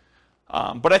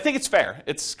 But I think it's fair.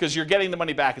 It's because you're getting the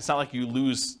money back. It's not like you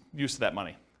lose use of that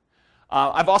money.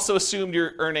 I've also assumed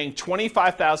you're earning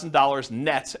 $25,000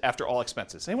 net after all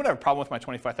expenses. Anyone have a problem with my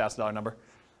 $25,000 number?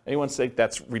 Anyone think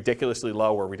that's ridiculously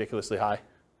low or ridiculously high?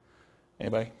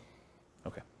 Anybody?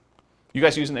 Okay. You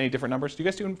guys using any different numbers? Do you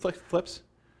guys do flips?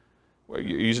 You're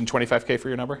using 25K for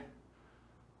your number?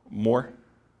 More?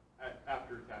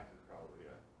 After taxes, probably,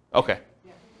 yeah. Okay.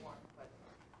 Yeah, more, but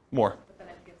More. then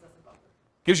it gives us a buffer.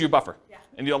 Gives you a buffer. Yeah.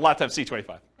 And you'll a lot of times see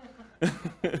 25.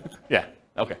 Yeah,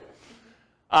 okay.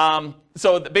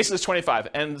 So basically it's 25.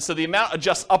 And so the amount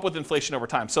adjusts up with inflation over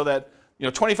time so that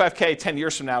 25K 10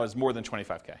 years from now is more than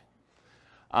 25K.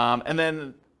 And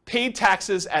then paid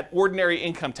taxes at ordinary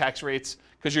income tax rates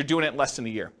because you're doing it in less than a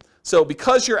year. So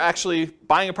because you're actually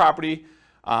buying a property,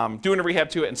 doing a rehab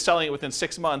to it, and selling it within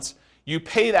 6 months, you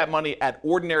pay that money at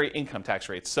ordinary income tax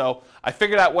rates. So I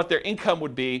figured out what their income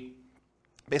would be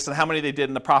based on how many they did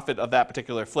in the profit of that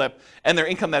particular flip and their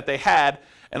income that they had,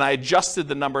 and I adjusted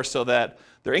the number so that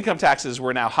their income taxes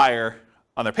were now higher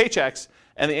on their paychecks,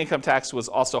 and the income tax was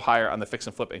also higher on the fix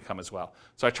and flip income as well.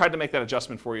 So I tried to make that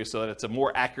adjustment for you so that it's a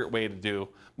more accurate way to do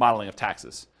modeling of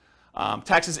taxes.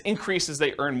 Taxes increase as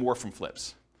they earn more from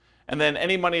flips. And then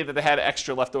any money that they had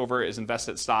extra left over is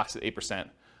invested in stocks at 8%.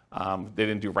 They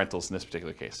didn't do rentals in this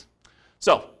particular case.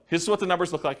 So here's what the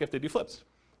numbers look like if they do flips.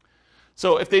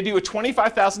 So if they do a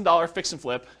 $25,000 fix and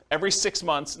flip every 6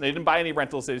 months, and they didn't buy any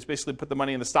rentals, they just basically put the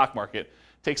money in the stock market,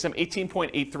 it takes them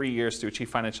 18.83 years to achieve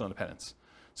financial independence.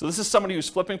 So this is somebody who's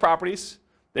flipping properties.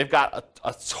 They've got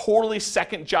a totally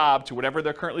second job to whatever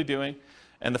they're currently doing.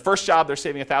 And the first job, they're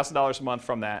saving $1,000 a month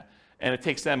from that. And it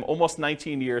takes them almost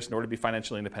 19 years in order to be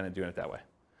financially independent doing it that way.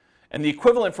 And the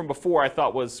equivalent from before, I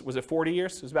thought, was it 40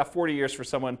 years? It was about 40 years for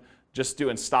someone just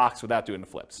doing stocks without doing the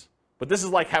flips. But this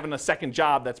is like having a second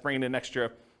job that's bringing in an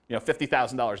extra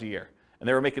 $50,000 a year. And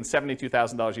they were making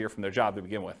 $72,000 a year from their job to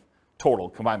begin with, total,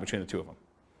 combined between the two of them.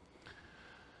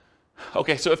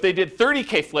 Okay, so if they did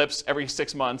 30K flips every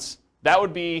 6 months, that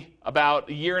would be about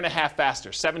a year and a half faster,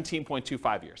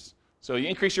 17.25 years. So you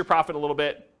increase your profit a little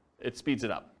bit, it speeds it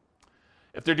up.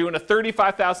 If they're doing a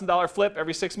 $35,000 flip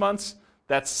every 6 months,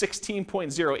 that's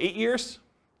 16.08 years.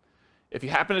 If you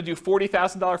happen to do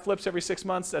 $40,000 flips every 6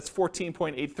 months, that's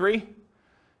 14.83.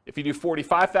 If you do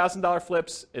 $45,000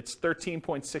 flips, it's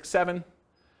 13.67.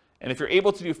 And if you're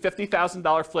able to do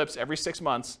 $50,000 flips every 6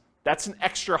 months, that's an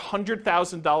extra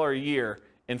 $100,000 a year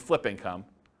in flip income.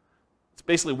 It's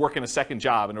basically working a second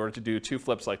job in order to do 2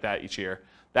 flips like that each year.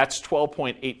 That's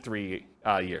 12.83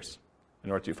 years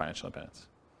in order to do financial independence.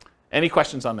 Any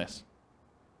questions on this?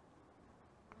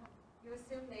 You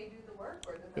assume they do the work,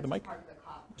 or the mic? part of the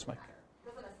cost? Where's the mic? It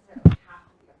doesn't necessarily have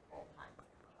to be a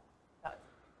full-time.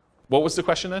 What was the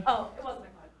question then? Oh, it wasn't a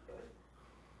question.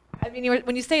 I mean,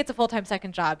 when you say it's a full-time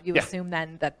second job, you Yeah. assume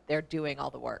then that they're doing all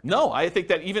the work. No, I think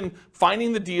that even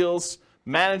finding the deals,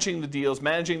 managing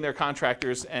their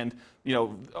contractors, and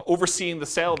overseeing the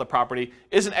sale of the property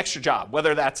is an extra job.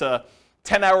 Whether that's a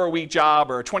 10-hour-a-week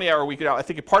job or a 20-hour-a-week job, I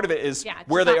think part of it is Yeah, it's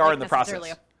where not they are like in the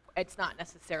process. It's not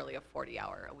necessarily a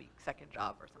 40-hour-a-week second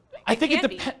job or something. I think can it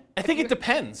be.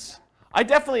 depends. I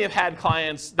definitely have had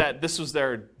clients that this was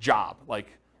their job,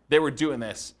 like they were doing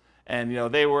this, and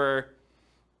they were,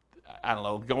 I don't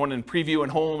know, going and previewing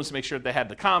homes to make sure that they had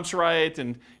the comps right,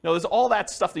 and there's all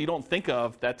that stuff that you don't think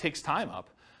of that takes time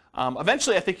up.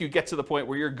 Eventually, I think you get to the point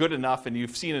where you're good enough and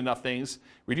you've seen enough things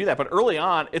where you do that. But early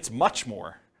on, it's much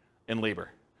more in labor.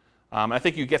 I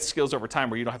think you get skills over time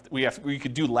where you don't have to, where you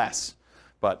could do less.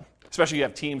 But especially you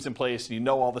have teams in place and you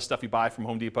know all the stuff you buy from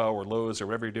Home Depot or Lowe's or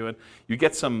whatever you're doing, you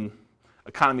get some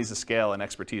economies of scale and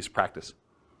expertise practice.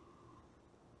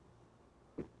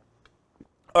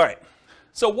 All right.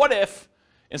 So what if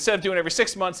instead of doing every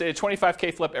 6 months, they did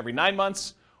 25K flip every 9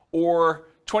 months, or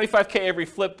 25K every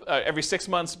flip every 6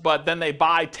 months, but then they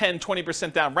buy 10,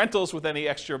 20% down rentals with any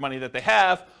extra money that they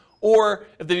have, Or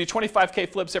if they do 25K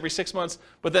flips every 6 months,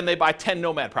 but then they buy 10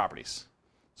 Nomad properties.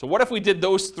 So what if we did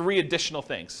those 3 additional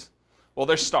things? Well,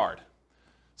 they're starred.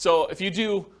 So if you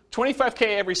do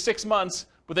 25K every 6 months,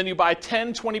 but then you buy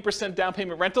 10, 20% down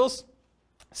payment rentals,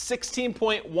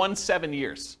 16.17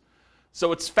 years.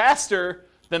 So it's faster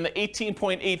than the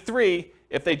 18.83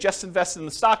 if they just invested in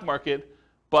the stock market,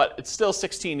 but it's still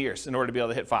 16 years in order to be able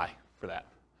to hit FI for that.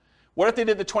 What if they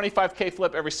did the 25K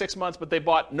flip every 6 months, but they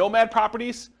bought Nomad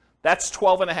properties? That's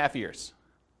 12.5 years.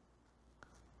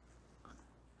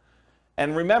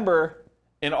 And remember,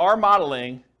 in our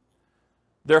modeling,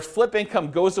 their flip income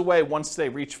goes away once they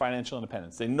reach financial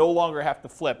independence. They no longer have to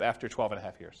flip after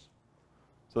 12.5 years.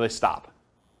 So they stop.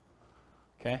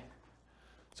 Okay?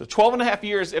 So 12.5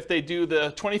 years if they do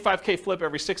the 25K flip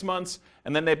every 6 months,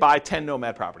 and then they buy 10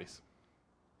 Nomad properties.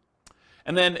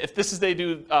 And then if this is they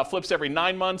do flips every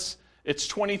 9 months, it's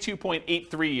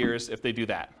 22.83 years if they do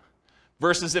that.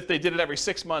 Versus if they did it every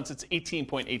 6 months, it's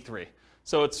 18.83.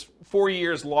 So it's 4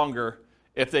 years longer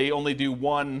if they only do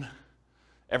one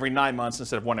every 9 months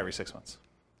instead of one every 6 months.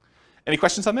 Any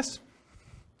questions on this?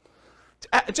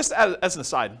 Just as an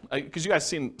aside, because you guys have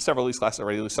seen several of these classes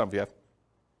already, at least some of you have.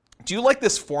 Do you like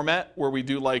this format where we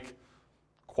do like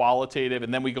qualitative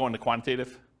and then we go into quantitative?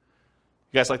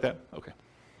 You guys like that? Okay.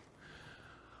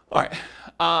 All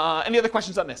right. Any other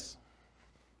questions on this?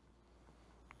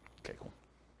 Okay, cool.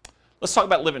 Let's talk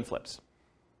about live-in flips.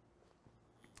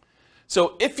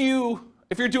 So if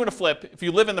you're doing a flip, if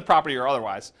you live in the property or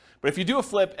otherwise, but if you do a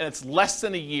flip and it's less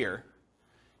than a year,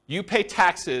 you pay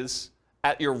taxes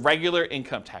at your regular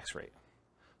income tax rate.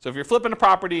 So if you're flipping a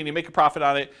property and you make a profit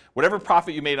on it, whatever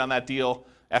profit you made on that deal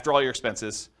after all your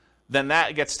expenses, then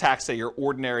that gets taxed at your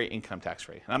ordinary income tax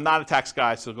rate. And I'm not a tax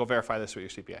guy, so go verify this with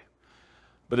your CPA.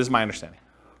 But this is my understanding.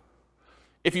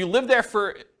 If you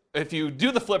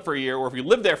do the flip for a year, or if you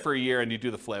live there for a year and you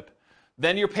do the flip,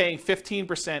 then you're paying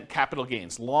 15% capital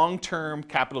gains, long-term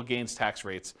capital gains tax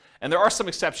rates. And there are some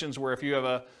exceptions where if you have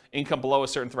an income below a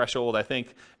certain threshold, I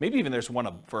think, maybe even there's one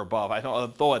for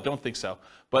above, though I don't think so.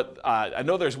 But I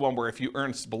know there's one where if you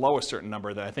earn below a certain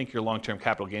number, then I think your long-term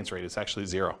capital gains rate is actually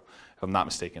 0, if I'm not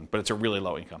mistaken. But it's a really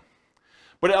low income.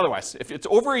 But otherwise, if it's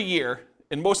over a year,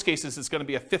 in most cases, it's going to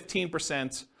be a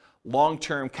 15%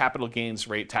 long-term capital gains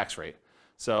rate tax rate.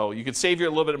 So you could save you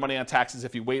a little bit of money on taxes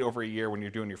if you wait over a year when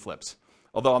you're doing your flips.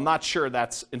 Although I'm not sure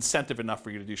that's incentive enough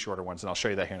for you to do shorter ones, and I'll show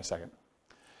you that here in a second.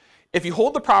 If you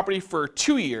hold the property for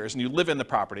 2 years and you live in the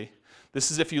property,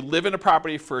 this is if you live in a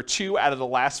property for 2 out of the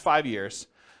last 5 years,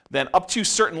 then up to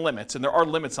certain limits, and there are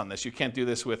limits on this. You can't do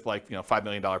this with $5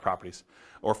 million properties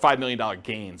or $5 million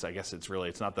gains. I guess it's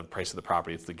not the price of the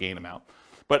property, it's the gain amount.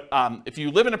 But if you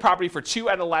live in a property for 2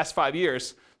 out of the last 5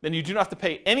 years, then you do not have to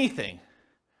pay anything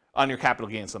on your capital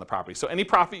gains on the property. So any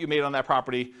profit you made on that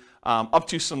property, up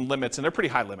to some limits, and they're pretty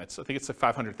high limits. I think it's like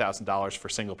 $500,000 for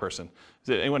a single person.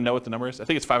 Does anyone know what the number is? I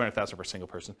think it's $500,000 for a single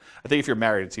person. I think if you're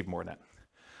married, it's even more than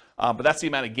that. But that's the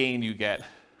amount of gain you get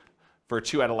for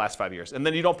 2 out of the last 5 years. And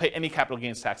then you don't pay any capital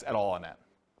gains tax at all on that.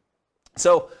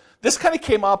 So this kind of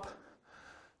came up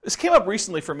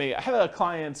recently for me. I had a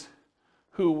client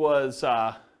who was,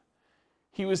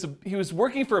 he was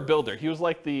working for a builder. He was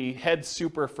like the head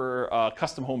super for a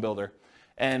custom home builder.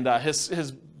 And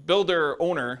his builder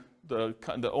owner,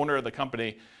 the owner of the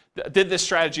company, did this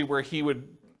strategy where he would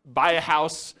buy a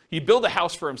house, he'd build a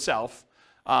house for himself,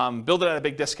 build it at a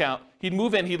big discount. He'd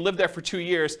move in, he'd live there for 2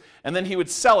 years, and then he would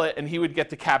sell it and he would get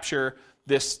to capture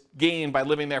this gain by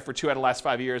living there for 2 out of the last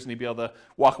 5 years, and he'd be able to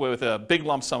walk away with a big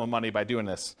lump sum of money by doing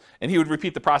this. And he would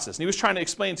repeat the process. And he was trying to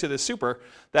explain to this super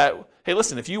that, hey,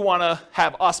 listen, if you want to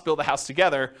have us build a house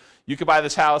together, you could buy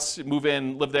this house, move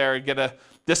in, live there, get a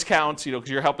discount, because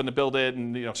you're helping to build it,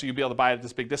 and so you'd be able to buy it at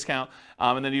this big discount.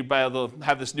 And then you'd be able to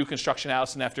have this new construction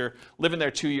house, and after living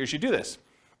there 2 years, you do this.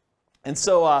 And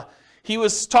so he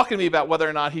was talking to me about whether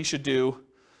or not he should do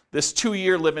this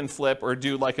 2-year live-in flip or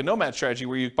do like a Nomad strategy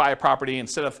where you buy a property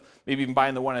instead of maybe even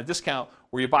buying the one at a discount,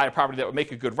 where you buy a property that would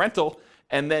make a good rental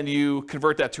and then you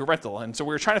convert that to a rental. And so we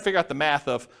were trying to figure out the math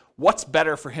of what's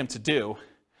better for him to do.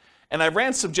 And I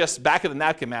ran some just back of the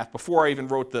napkin math before I even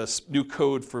wrote this new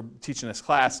code for teaching this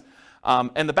class.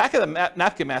 And the back of the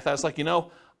napkin math, I was like,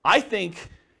 I think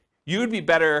you would be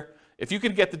better if you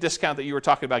could get the discount that you were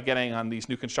talking about getting on these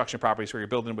new construction properties where you're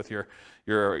building with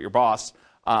your boss.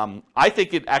 I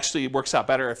think it actually works out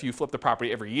better if you flip the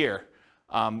property every year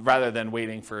rather than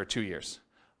waiting for 2 years.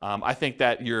 I think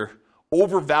that you're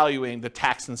overvaluing the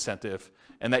tax incentive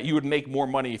and that you would make more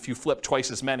money if you flip twice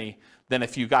as many than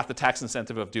if you got the tax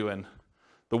incentive of doing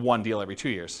the one deal every 2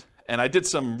 years. And I did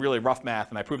some really rough math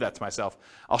and I proved that to myself.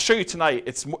 I'll show you tonight,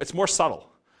 it's more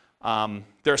subtle.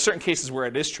 There are certain cases where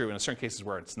it is true and certain cases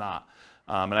where it's not.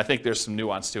 And I think there's some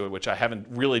nuance to it, which I haven't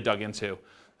really dug into.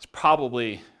 It's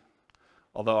probably,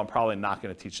 although I'm probably not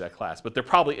going to teach that class, but there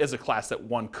probably is a class that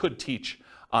one could teach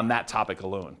on that topic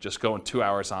alone, just going 2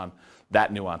 hours on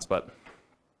that nuance, but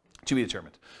to be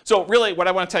determined. So really what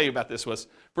I want to tell you about this was,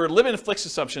 for live-in fixed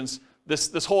assumptions,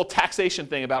 this whole taxation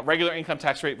thing about regular income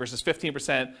tax rate versus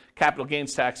 15% capital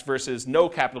gains tax versus no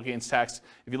capital gains tax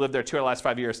if you live there 2 of the last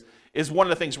 5 years is one of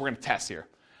the things we're going to test here.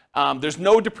 There's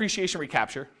no depreciation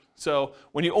recapture. So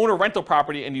when you own a rental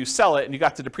property and you sell it and you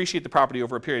got to depreciate the property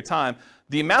over a period of time,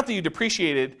 the amount that you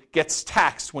depreciated gets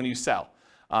taxed when you sell.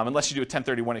 Unless you do a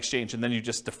 1031 exchange, and then you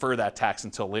just defer that tax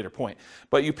until a later point.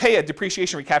 But you pay a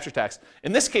depreciation recapture tax.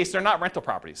 In this case, they're not rental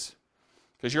properties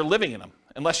because you're living in them.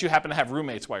 Unless you happen to have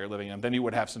roommates while you're living in them, then you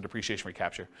would have some depreciation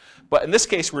recapture. But in this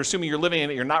case, we're assuming you're living in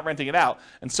it, you're not renting it out,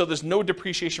 and so there's no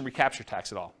depreciation recapture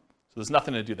tax at all. So there's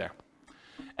nothing to do there.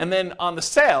 And then on the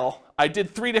sale, I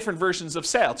did 3 different versions of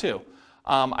sale too.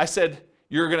 I said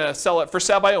you're going to sell it for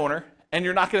sale by owner, and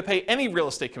you're not going to pay any real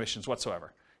estate commissions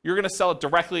whatsoever. You're going to sell it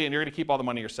directly, and you're going to keep all the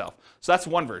money yourself. So that's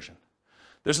one version.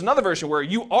 There's another version where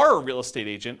you are a real estate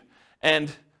agent,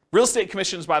 and real estate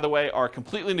commissions, by the way, are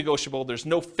completely negotiable. There's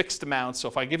no fixed amount. So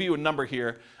if I give you a number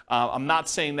here, I'm not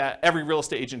saying that every real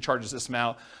estate agent charges this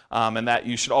amount and that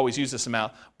you should always use this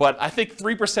amount. But I think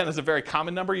 3% is a very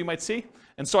common number you might see.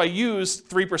 And so I use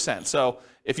 3%. So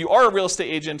if you are a real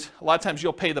estate agent, a lot of times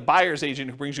you'll pay the buyer's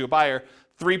agent who brings you a buyer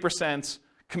 3%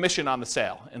 commission on the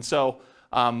sale. And so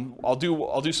I'll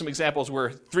do some examples where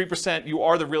 3% you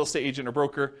are the real estate agent or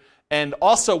broker. And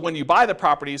also when you buy the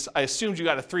properties, I assumed you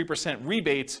got a 3%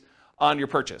 rebate on your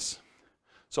purchase.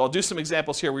 So I'll do some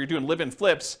examples here where you're doing live-in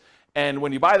flips, and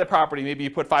when you buy the property, maybe you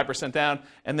put 5% down,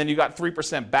 and then you got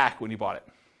 3% back when you bought it.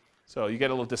 So you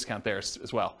get a little discount there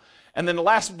as well. And then the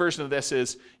last version of this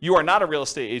is you are not a real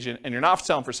estate agent and you're not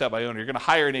selling for sale by owner. You're going to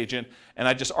hire an agent, and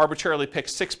I just arbitrarily picked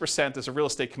 6% as a real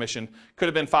estate commission. Could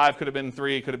have been 5, could have been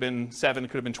 3, could have been 7,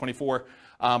 could have been 24.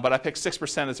 But I picked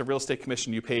 6% as a real estate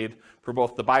commission you paid for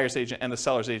both the buyer's agent and the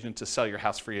seller's agent to sell your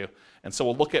house for you. And so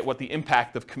we'll look at what the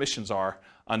impact of commissions are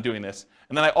on doing this.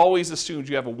 And then I always assumed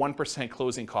you have a 1%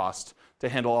 closing cost to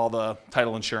handle all the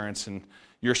title insurance and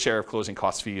your share of closing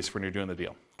cost fees when you're doing the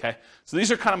deal. Okay? So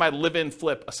these are kind of my live-in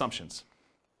flip assumptions.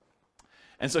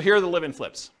 And so here are the live-in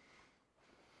flips.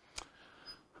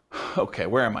 Okay,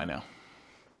 where am I now?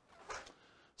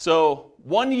 So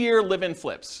 1 year live-in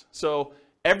flips. So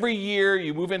every year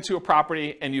you move into a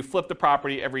property and you flip the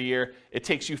property every year. It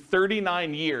takes you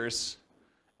 39 years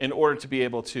in order to be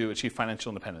able to achieve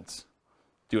financial independence,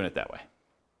 doing it that way.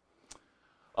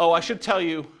 Oh, I should tell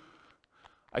you,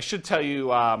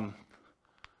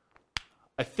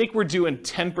 I think we're doing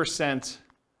 10%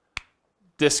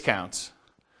 discounts.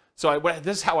 So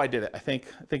this is how I did it. I think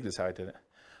this is how I did it.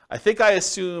 I think I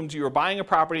assumed you were buying a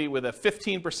property with a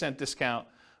 15% discount,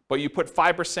 but you put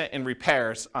 5% in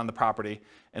repairs on the property,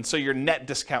 and so your net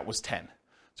discount was 10.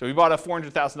 So if you bought a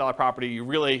 $400,000 property, you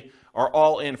really are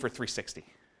all in for $360,000.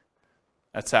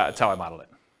 That's how I modeled it.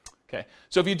 Okay.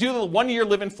 So if you do the 1 year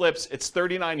live-in flips, it's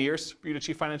 39 years for you to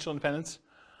achieve financial independence.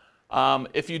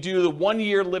 If you do the 1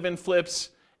 year live-in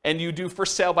flips and you do for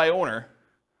sale by owner,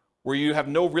 where you have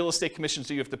no real estate commissions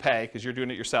that you have to pay because you're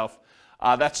doing it yourself,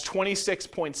 that's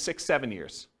 26.67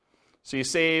 years. So you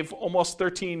save almost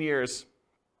 13 years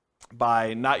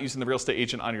by not using the real estate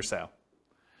agent on your sale.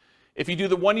 If you do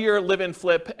the 1 year live-in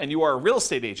flip and you are a real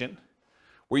estate agent,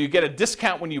 where you get a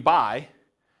discount when you buy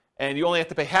and you only have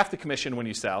to pay half the commission when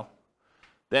you sell,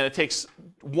 then it takes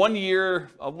 1 year,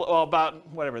 well, about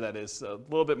whatever that is, a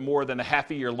little bit more than a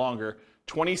half a year longer,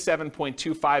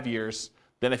 27.25 years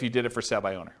than if you did it for sale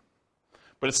by owner.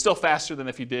 But it's still faster than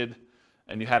if you did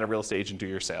and you had a real estate agent do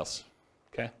your sales.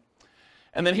 Okay?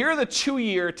 And then here are the 2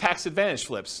 year tax advantage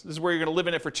flips. This is where you're going to live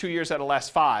in it for 2 years out of the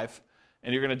last 5,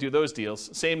 and you're going to do those deals.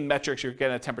 Same metrics, you're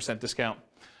getting a 10% discount.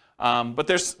 But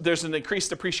there's an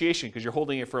increased appreciation because you're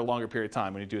holding it for a longer period of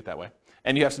time when you do it that way.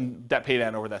 And you have some debt pay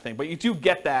down over that thing. But you do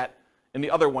get that in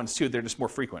the other ones too. They're just more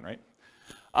frequent, right?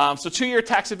 So 2 year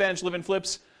tax advantage live-in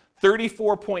flips,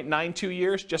 34.92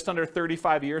 years, just under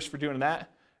 35 years for doing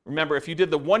that. Remember, if you did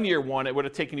the 1 year one, it would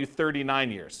have taken you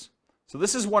 39 years. So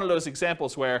this is one of those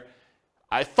examples where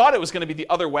I thought it was going to be the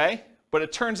other way, but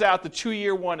it turns out the 2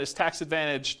 year one is tax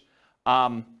advantaged.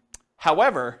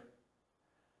 However,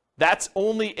 that's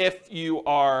only if you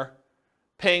are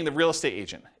paying the real estate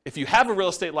agent. If you have a real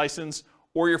estate license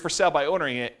or you're for sale by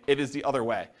owning it, it is the other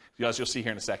way, as you'll see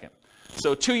here in a second.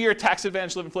 So 2 year tax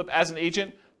advantage live and flip as an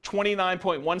agent,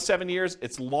 29.17 years.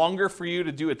 It's longer for you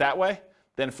to do it that way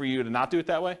than for you to not do it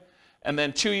that way. and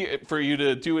then 2 year for you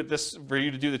to do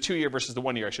the 2 year versus the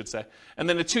 1 year, I should say. And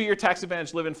then the 2 year tax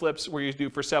advantage live-in flips where you do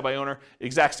for sale by owner,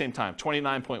 exact same time,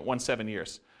 29.17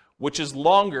 years, which is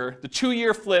longer. The 2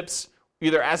 year flips,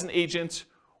 either as an agent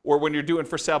or when you're doing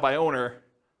for sale by owner,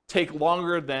 take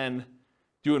longer than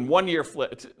doing 1 year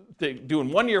flips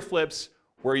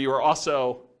where you are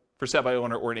also for sale by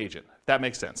owner or an agent. If that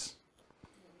makes sense.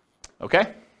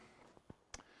 Okay?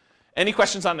 Any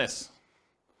questions on this?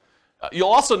 You'll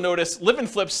also notice live-in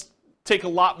flips take a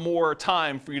lot more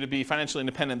time for you to be financially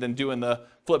independent than doing the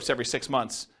flips every 6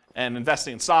 months and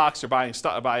investing in stocks or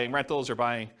buying rentals or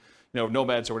buying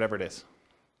nomads or whatever it is.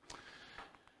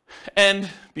 And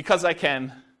because I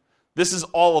can, this is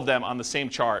all of them on the same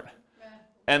chart.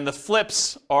 And the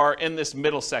flips are in this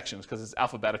middle section because it's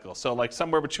alphabetical. So like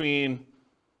somewhere between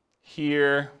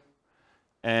here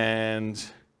and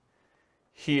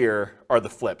here are the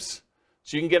flips.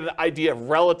 So you can get an idea of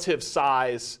relative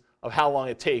size of how long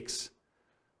it takes.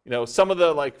 Some of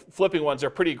the like flipping ones are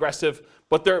pretty aggressive,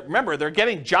 but remember, they're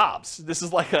getting jobs. This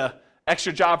is like a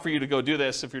extra job for you to go do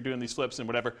this if you're doing these flips and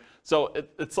whatever. So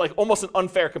it's like almost an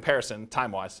unfair comparison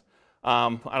time-wise. I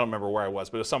don't remember where I was,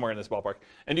 but it was somewhere in this ballpark.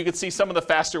 And you can see some of the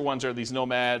faster ones are these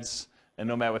nomads and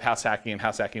nomad with house hacking, and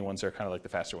house hacking ones are kind of like the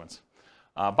faster ones.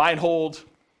 Buy and hold,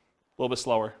 a little bit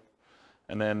slower.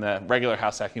 And then regular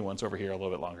house hacking ones over here a little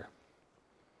bit longer.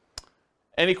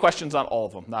 Any questions on all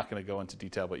of them? Not going to go into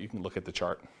detail, but you can look at the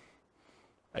chart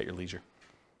at your leisure.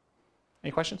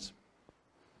 Any questions?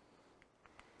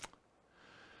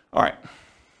 All right.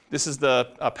 This is the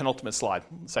penultimate slide,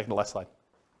 second to last slide.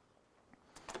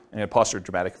 And pause for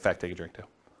dramatic effect. Take a drink, too.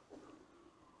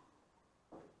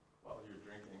 While you're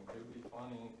drinking, it would be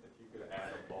funny if you could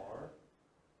add a bar.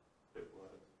 It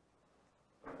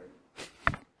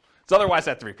would. So otherwise,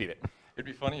 I have to repeat it. It'd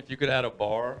be funny if you could add a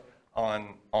bar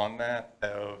on that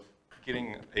of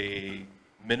getting a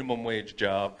minimum wage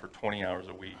job for 20 hours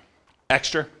a week.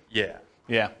 Extra? Yeah.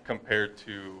 Yeah. Compared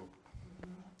to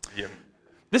the...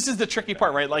 This is the tricky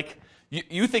part, right? Like,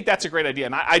 you think that's a great idea,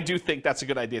 and I do think that's a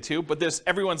good idea too, but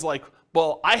everyone's like,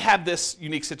 well, I have this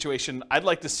unique situation. I'd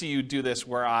like to see you do this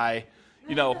where I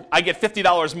get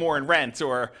 $50 more in rent,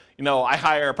 or, I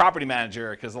hire a property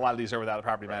manager, because a lot of these are without a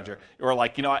property manager, or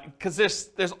like, because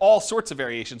there's all sorts of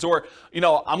variations, or,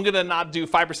 I'm going to not do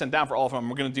 5% down for all of them.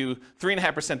 We're going to do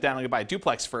 3.5% down. I'm going to buy a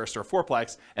duplex first or a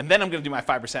fourplex, and then I'm going to do my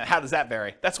 5%. How does that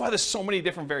vary? That's why there's so many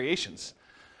different variations.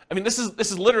 I mean, this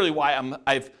is literally why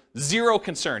I've zero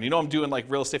concern. I'm doing like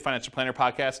Real Estate Financial Planner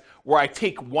podcast where I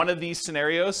take one of these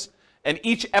scenarios, and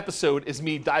each episode is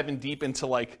me diving deep into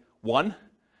like one,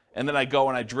 and then I go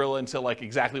and I drill into like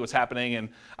exactly what's happening, and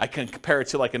I can compare it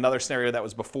to like another scenario that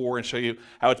was before and show you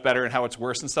how it's better and how it's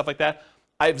worse and stuff like that.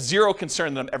 I have zero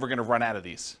concern that I'm ever going to run out of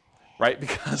these, right?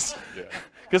 Because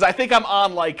I think I'm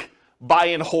on like buy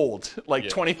and hold, like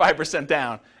 25%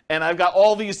 down. And I've got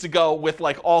all these to go with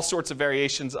like all sorts of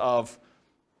variations of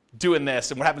doing this.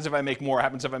 And what happens if I make more? What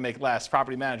happens if I make less?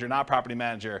 Property manager, not property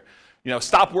manager.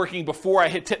 Stop working before I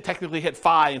technically hit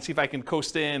FI and see if I can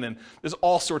coast in. And there's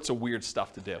all sorts of weird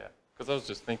stuff to do. Because I was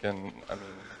just thinking,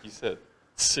 you said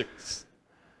two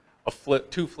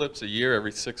flips a year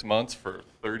every 6 months for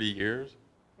 30 years.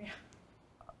 Yeah.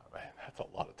 Man, that's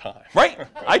a lot of time. Right.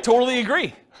 I totally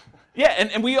agree. Yeah,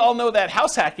 and we all know that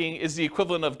house hacking is the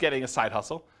equivalent of getting a side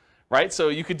hustle. Right? So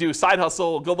you could do side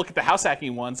hustle, go look at the house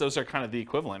hacking ones. Those are kind of the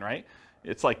equivalent, right?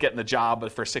 It's like getting the job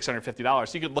for $650.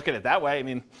 So you could look at it that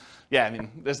way.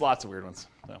 There's lots of weird ones.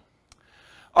 So.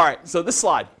 All right, so this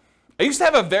slide. I used to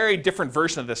have a very different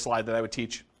version of this slide that I would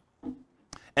teach.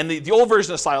 And the old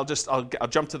version of the slide, I'll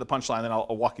jump to the punchline, then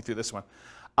I'll walk you through this one.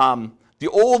 The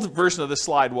old version of this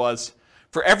slide was,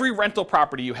 for every rental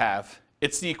property you have,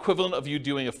 it's the equivalent of you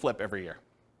doing a flip every year.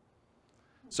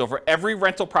 So for every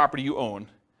rental property you own,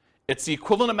 it's the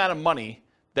equivalent amount of money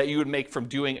that you would make from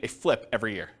doing a flip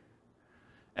every year.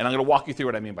 And I'm going to walk you through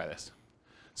what I mean by this.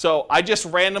 So I just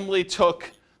randomly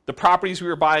took the properties we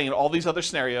were buying in all these other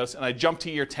scenarios, and I jumped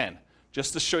to year 10,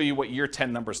 just to show you what year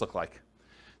 10 numbers look like.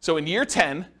 So in year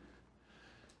 10,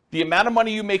 the amount of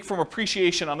money you make from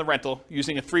appreciation on the rental,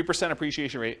 using a 3%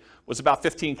 appreciation rate, was about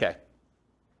 $15K.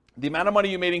 The amount of money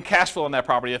you made in cash flow on that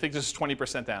property, I think this is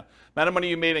 20% down. The amount of money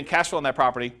you made in cash flow on that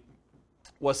property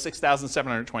was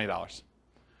 $6,720.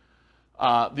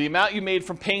 The amount you made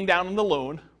from paying down on the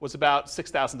loan was about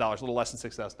 $6,000, a little less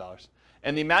than $6,000.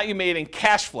 And the amount you made in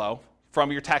cash flow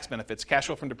from your tax benefits, cash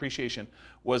flow from depreciation,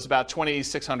 was about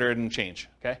 $2,600 and change.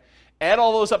 Okay? Add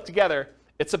all those up together,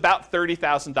 it's about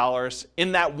 $30,000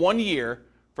 in that 1 year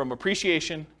from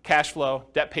appreciation, cash flow,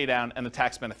 debt pay down, and the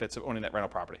tax benefits of owning that rental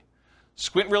property.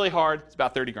 Squint really hard, it's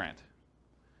about 30 grand.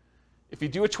 If you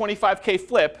do a 25K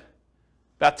flip,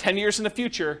 About 10 years in the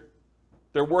future,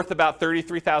 they're worth about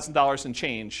 $33,000 in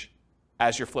change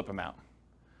as your flip amount.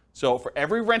 So for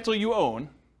every rental you own,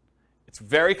 it's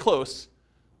very close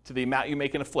to the amount you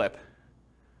make in a flip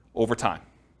over time.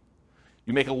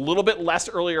 You make a little bit less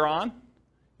earlier on,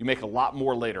 you make a lot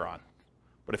more later on.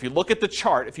 But if you look at the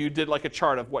chart, if you did like a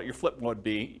chart of what your flip would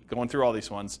be, going through all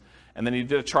these ones, and then you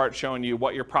did a chart showing you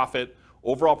what your profit,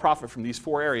 overall profit from these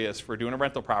 4 areas for doing a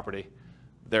rental property,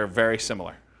 they're very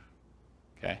similar.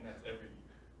 Okay? And that's every year.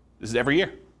 This is every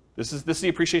year. This is the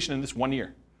appreciation in this 1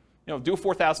 year. You know, do a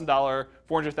 $4,000,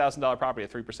 $400,000 property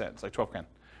at 3%. It's like 12 grand,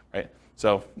 right?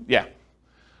 So yeah.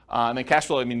 And then cash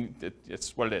flow, I mean,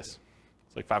 it's what it is.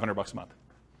 It's like $500 a month.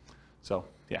 So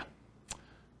yeah.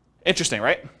 Interesting,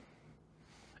 right?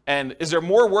 And is there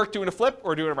more work doing a flip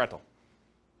or doing a rental?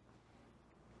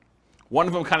 One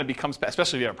of them kind of becomes,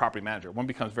 especially if you have a property manager, one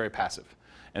becomes very passive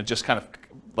and it just kind of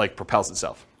like propels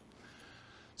itself.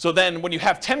 So then when you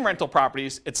have 10 rental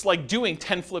properties, it's like doing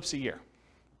 10 flips a year.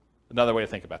 Another way to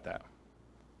think about that.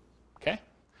 Okay?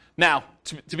 Now,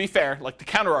 to be fair, like the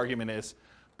counter argument is,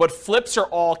 but flips are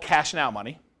all cash now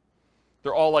money.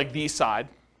 They're all like the side,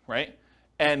 right?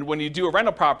 And when you do a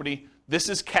rental property, this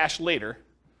is cash later.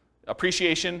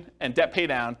 Appreciation and debt pay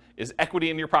down is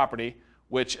equity in your property,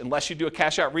 which unless you do a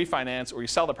cash out refinance or you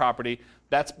sell the property,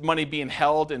 that's money being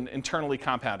held and internally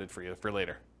compounded for you for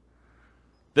later.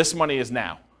 This money is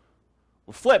now.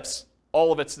 With flips,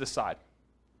 all of it's this side.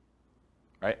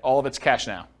 Right? All of it's cash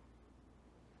now.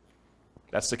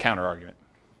 That's the counter argument.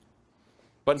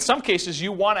 But in some cases,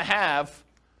 you want to have,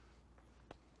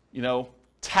 you know,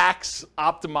 tax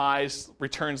optimized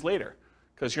returns later,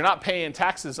 because you're not paying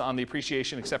taxes on the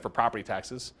appreciation except for property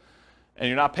taxes, and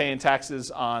you're not paying taxes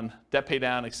on debt pay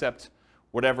down except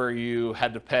whatever you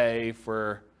had to pay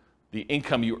for the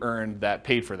income you earned that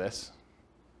paid for this,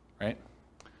 right?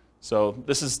 So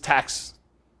this is tax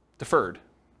deferred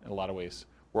in a lot of ways,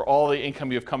 where all the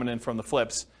income you have coming in from the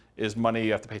flips is money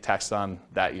you have to pay taxes on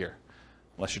that year,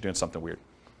 unless you're doing something weird,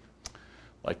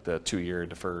 like the 2-year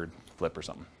deferred flip or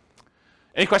something.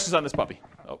 Any questions on this puppy?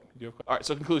 Oh, you have, all right,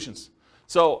 so conclusions.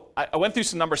 So I went through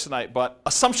some numbers tonight, but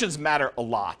assumptions matter a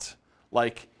lot.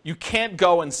 Like, you can't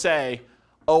go and say,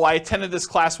 oh, I attended this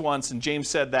class once and James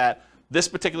said that this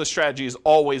particular strategy is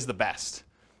always the best.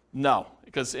 No,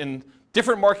 because in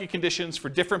different market conditions for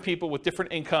different people with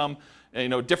different income, you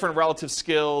know, different relative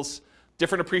skills,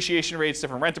 different appreciation rates,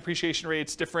 different rent appreciation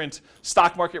rates, different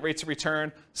stock market rates of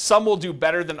return. Some will do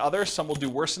better than others, some will do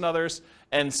worse than others,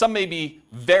 and some may be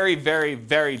very, very,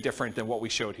 very different than what we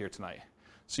showed here tonight.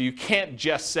 So you can't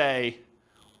just say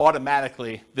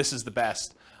automatically this is the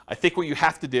best. I think what you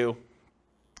have to do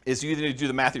is you either need to do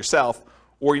the math yourself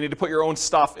or you need to put your own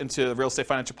stuff into the Real Estate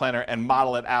Financial Planner and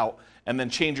model it out and then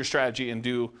change your strategy and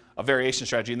do a variation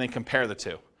strategy and then compare the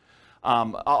two.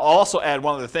 I'll also add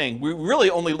one other thing. We really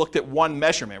only looked at one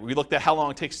measurement. We looked at how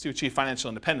long it takes to achieve financial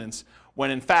independence,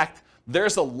 when in fact,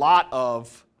 there's a lot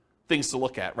of things to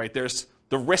look at, right? There's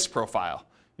the risk profile.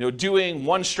 You know, doing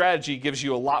one strategy gives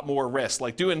you a lot more risk.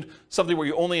 Like doing something where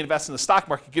you only invest in the stock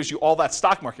market gives you all that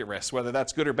stock market risk, whether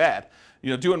that's good or bad. You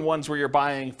know, doing ones where you're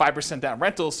buying 5% down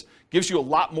rentals gives you a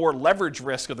lot more leverage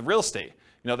risk of the real estate.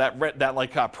 You know,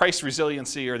 that price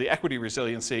resiliency or the equity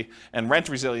resiliency and rent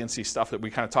resiliency stuff that we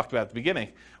kind of talked about at the beginning,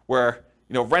 where,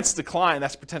 you know, rents decline,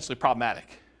 that's potentially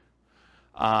problematic.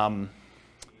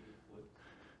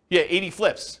 80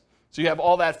 flips. So you have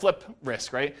all that flip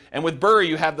risk, right? And with BRRRR,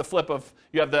 you have the flip of,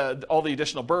 you have all the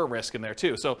additional BRRRR risk in there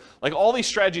too. So like all these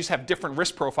strategies have different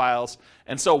risk profiles.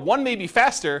 And so one may be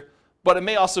faster, but it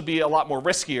may also be a lot more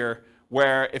riskier,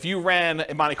 where if you ran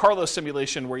a Monte Carlo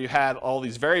simulation where you had all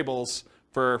these variables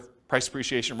for price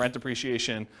appreciation, rent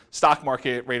appreciation, stock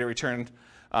market rate of return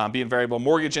being variable,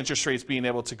 mortgage interest rates being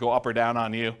able to go up or down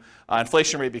on you,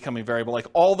 inflation rate becoming variable, like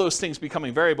all those things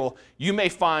becoming variable, you may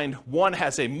find one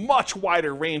has a much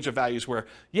wider range of values where,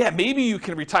 yeah, maybe you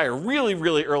can retire really,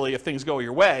 really early if things go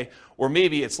your way, or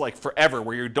maybe it's like forever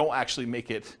where you don't actually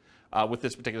make it with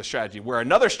this particular strategy, where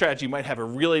another strategy might have a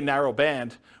really narrow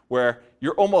band where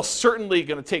you're almost certainly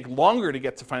going to take longer to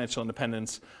get to financial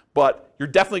independence, but you're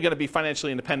definitely going to be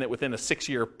financially independent within a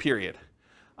 6-year period.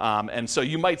 And so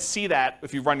you might see that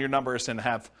if you run your numbers and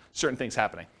have certain things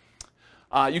happening.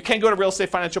 You can go to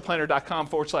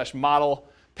realestatefinancialplanner.com/model,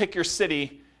 pick your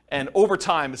city, and over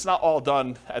time, it's not all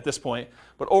done at this point,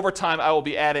 but over time I will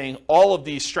be adding all of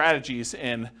these strategies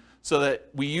in so that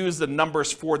we use the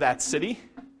numbers for that city,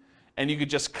 and you could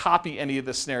just copy any of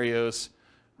the scenarios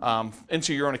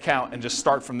into your own account and just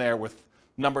start from there with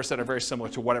numbers that are very similar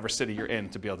to whatever city you're in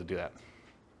to be able to do that.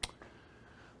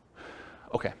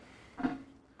 Okay.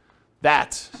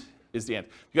 That is the end.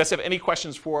 You guys have any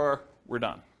questions for we're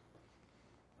done.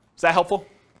 Is that helpful?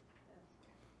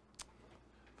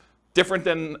 Different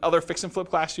than other fix and flip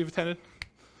classes you've attended,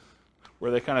 where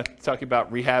they kind of talk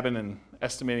about rehabbing and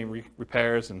estimating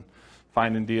repairs and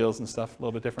finding deals and stuff, a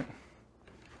little bit different?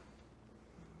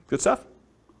 Good stuff?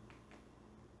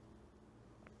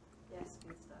 Yes,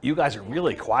 good stuff. You guys are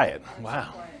really quiet.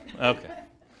 Wow. Okay.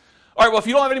 All right, well, if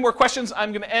you don't have any more questions,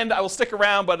 I'm going to end. I will stick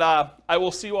around, but I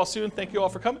will see you all soon. Thank you all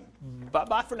for coming.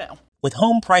 Bye-bye for now. With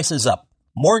home prices up,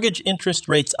 mortgage interest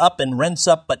rates up, and rents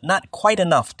up, but not quite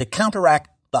enough to counteract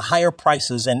the higher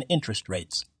prices and interest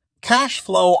rates. Cash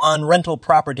flow on rental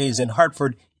properties in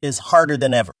Hartford is harder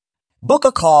than ever. Book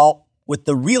a call with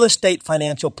the Real Estate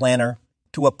Financial Planner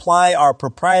to apply our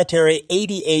proprietary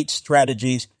 88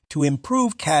 strategies to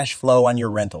improve cash flow on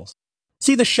your rentals.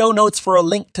 See the show notes for a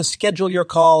link to schedule your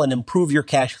call and improve your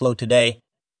cash flow today.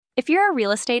 If you're a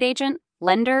real estate agent,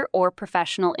 lender, or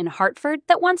professional in Hartford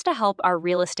that wants to help our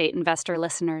real estate investor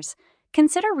listeners,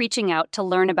 consider reaching out to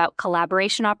learn about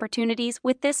collaboration opportunities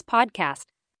with this podcast.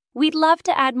 We'd love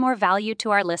to add more value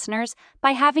to our listeners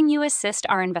by having you assist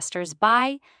our investors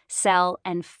buy, sell,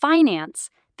 and finance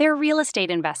their real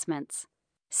estate investments.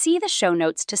 See the show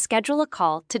notes to schedule a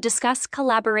call to discuss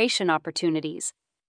collaboration opportunities.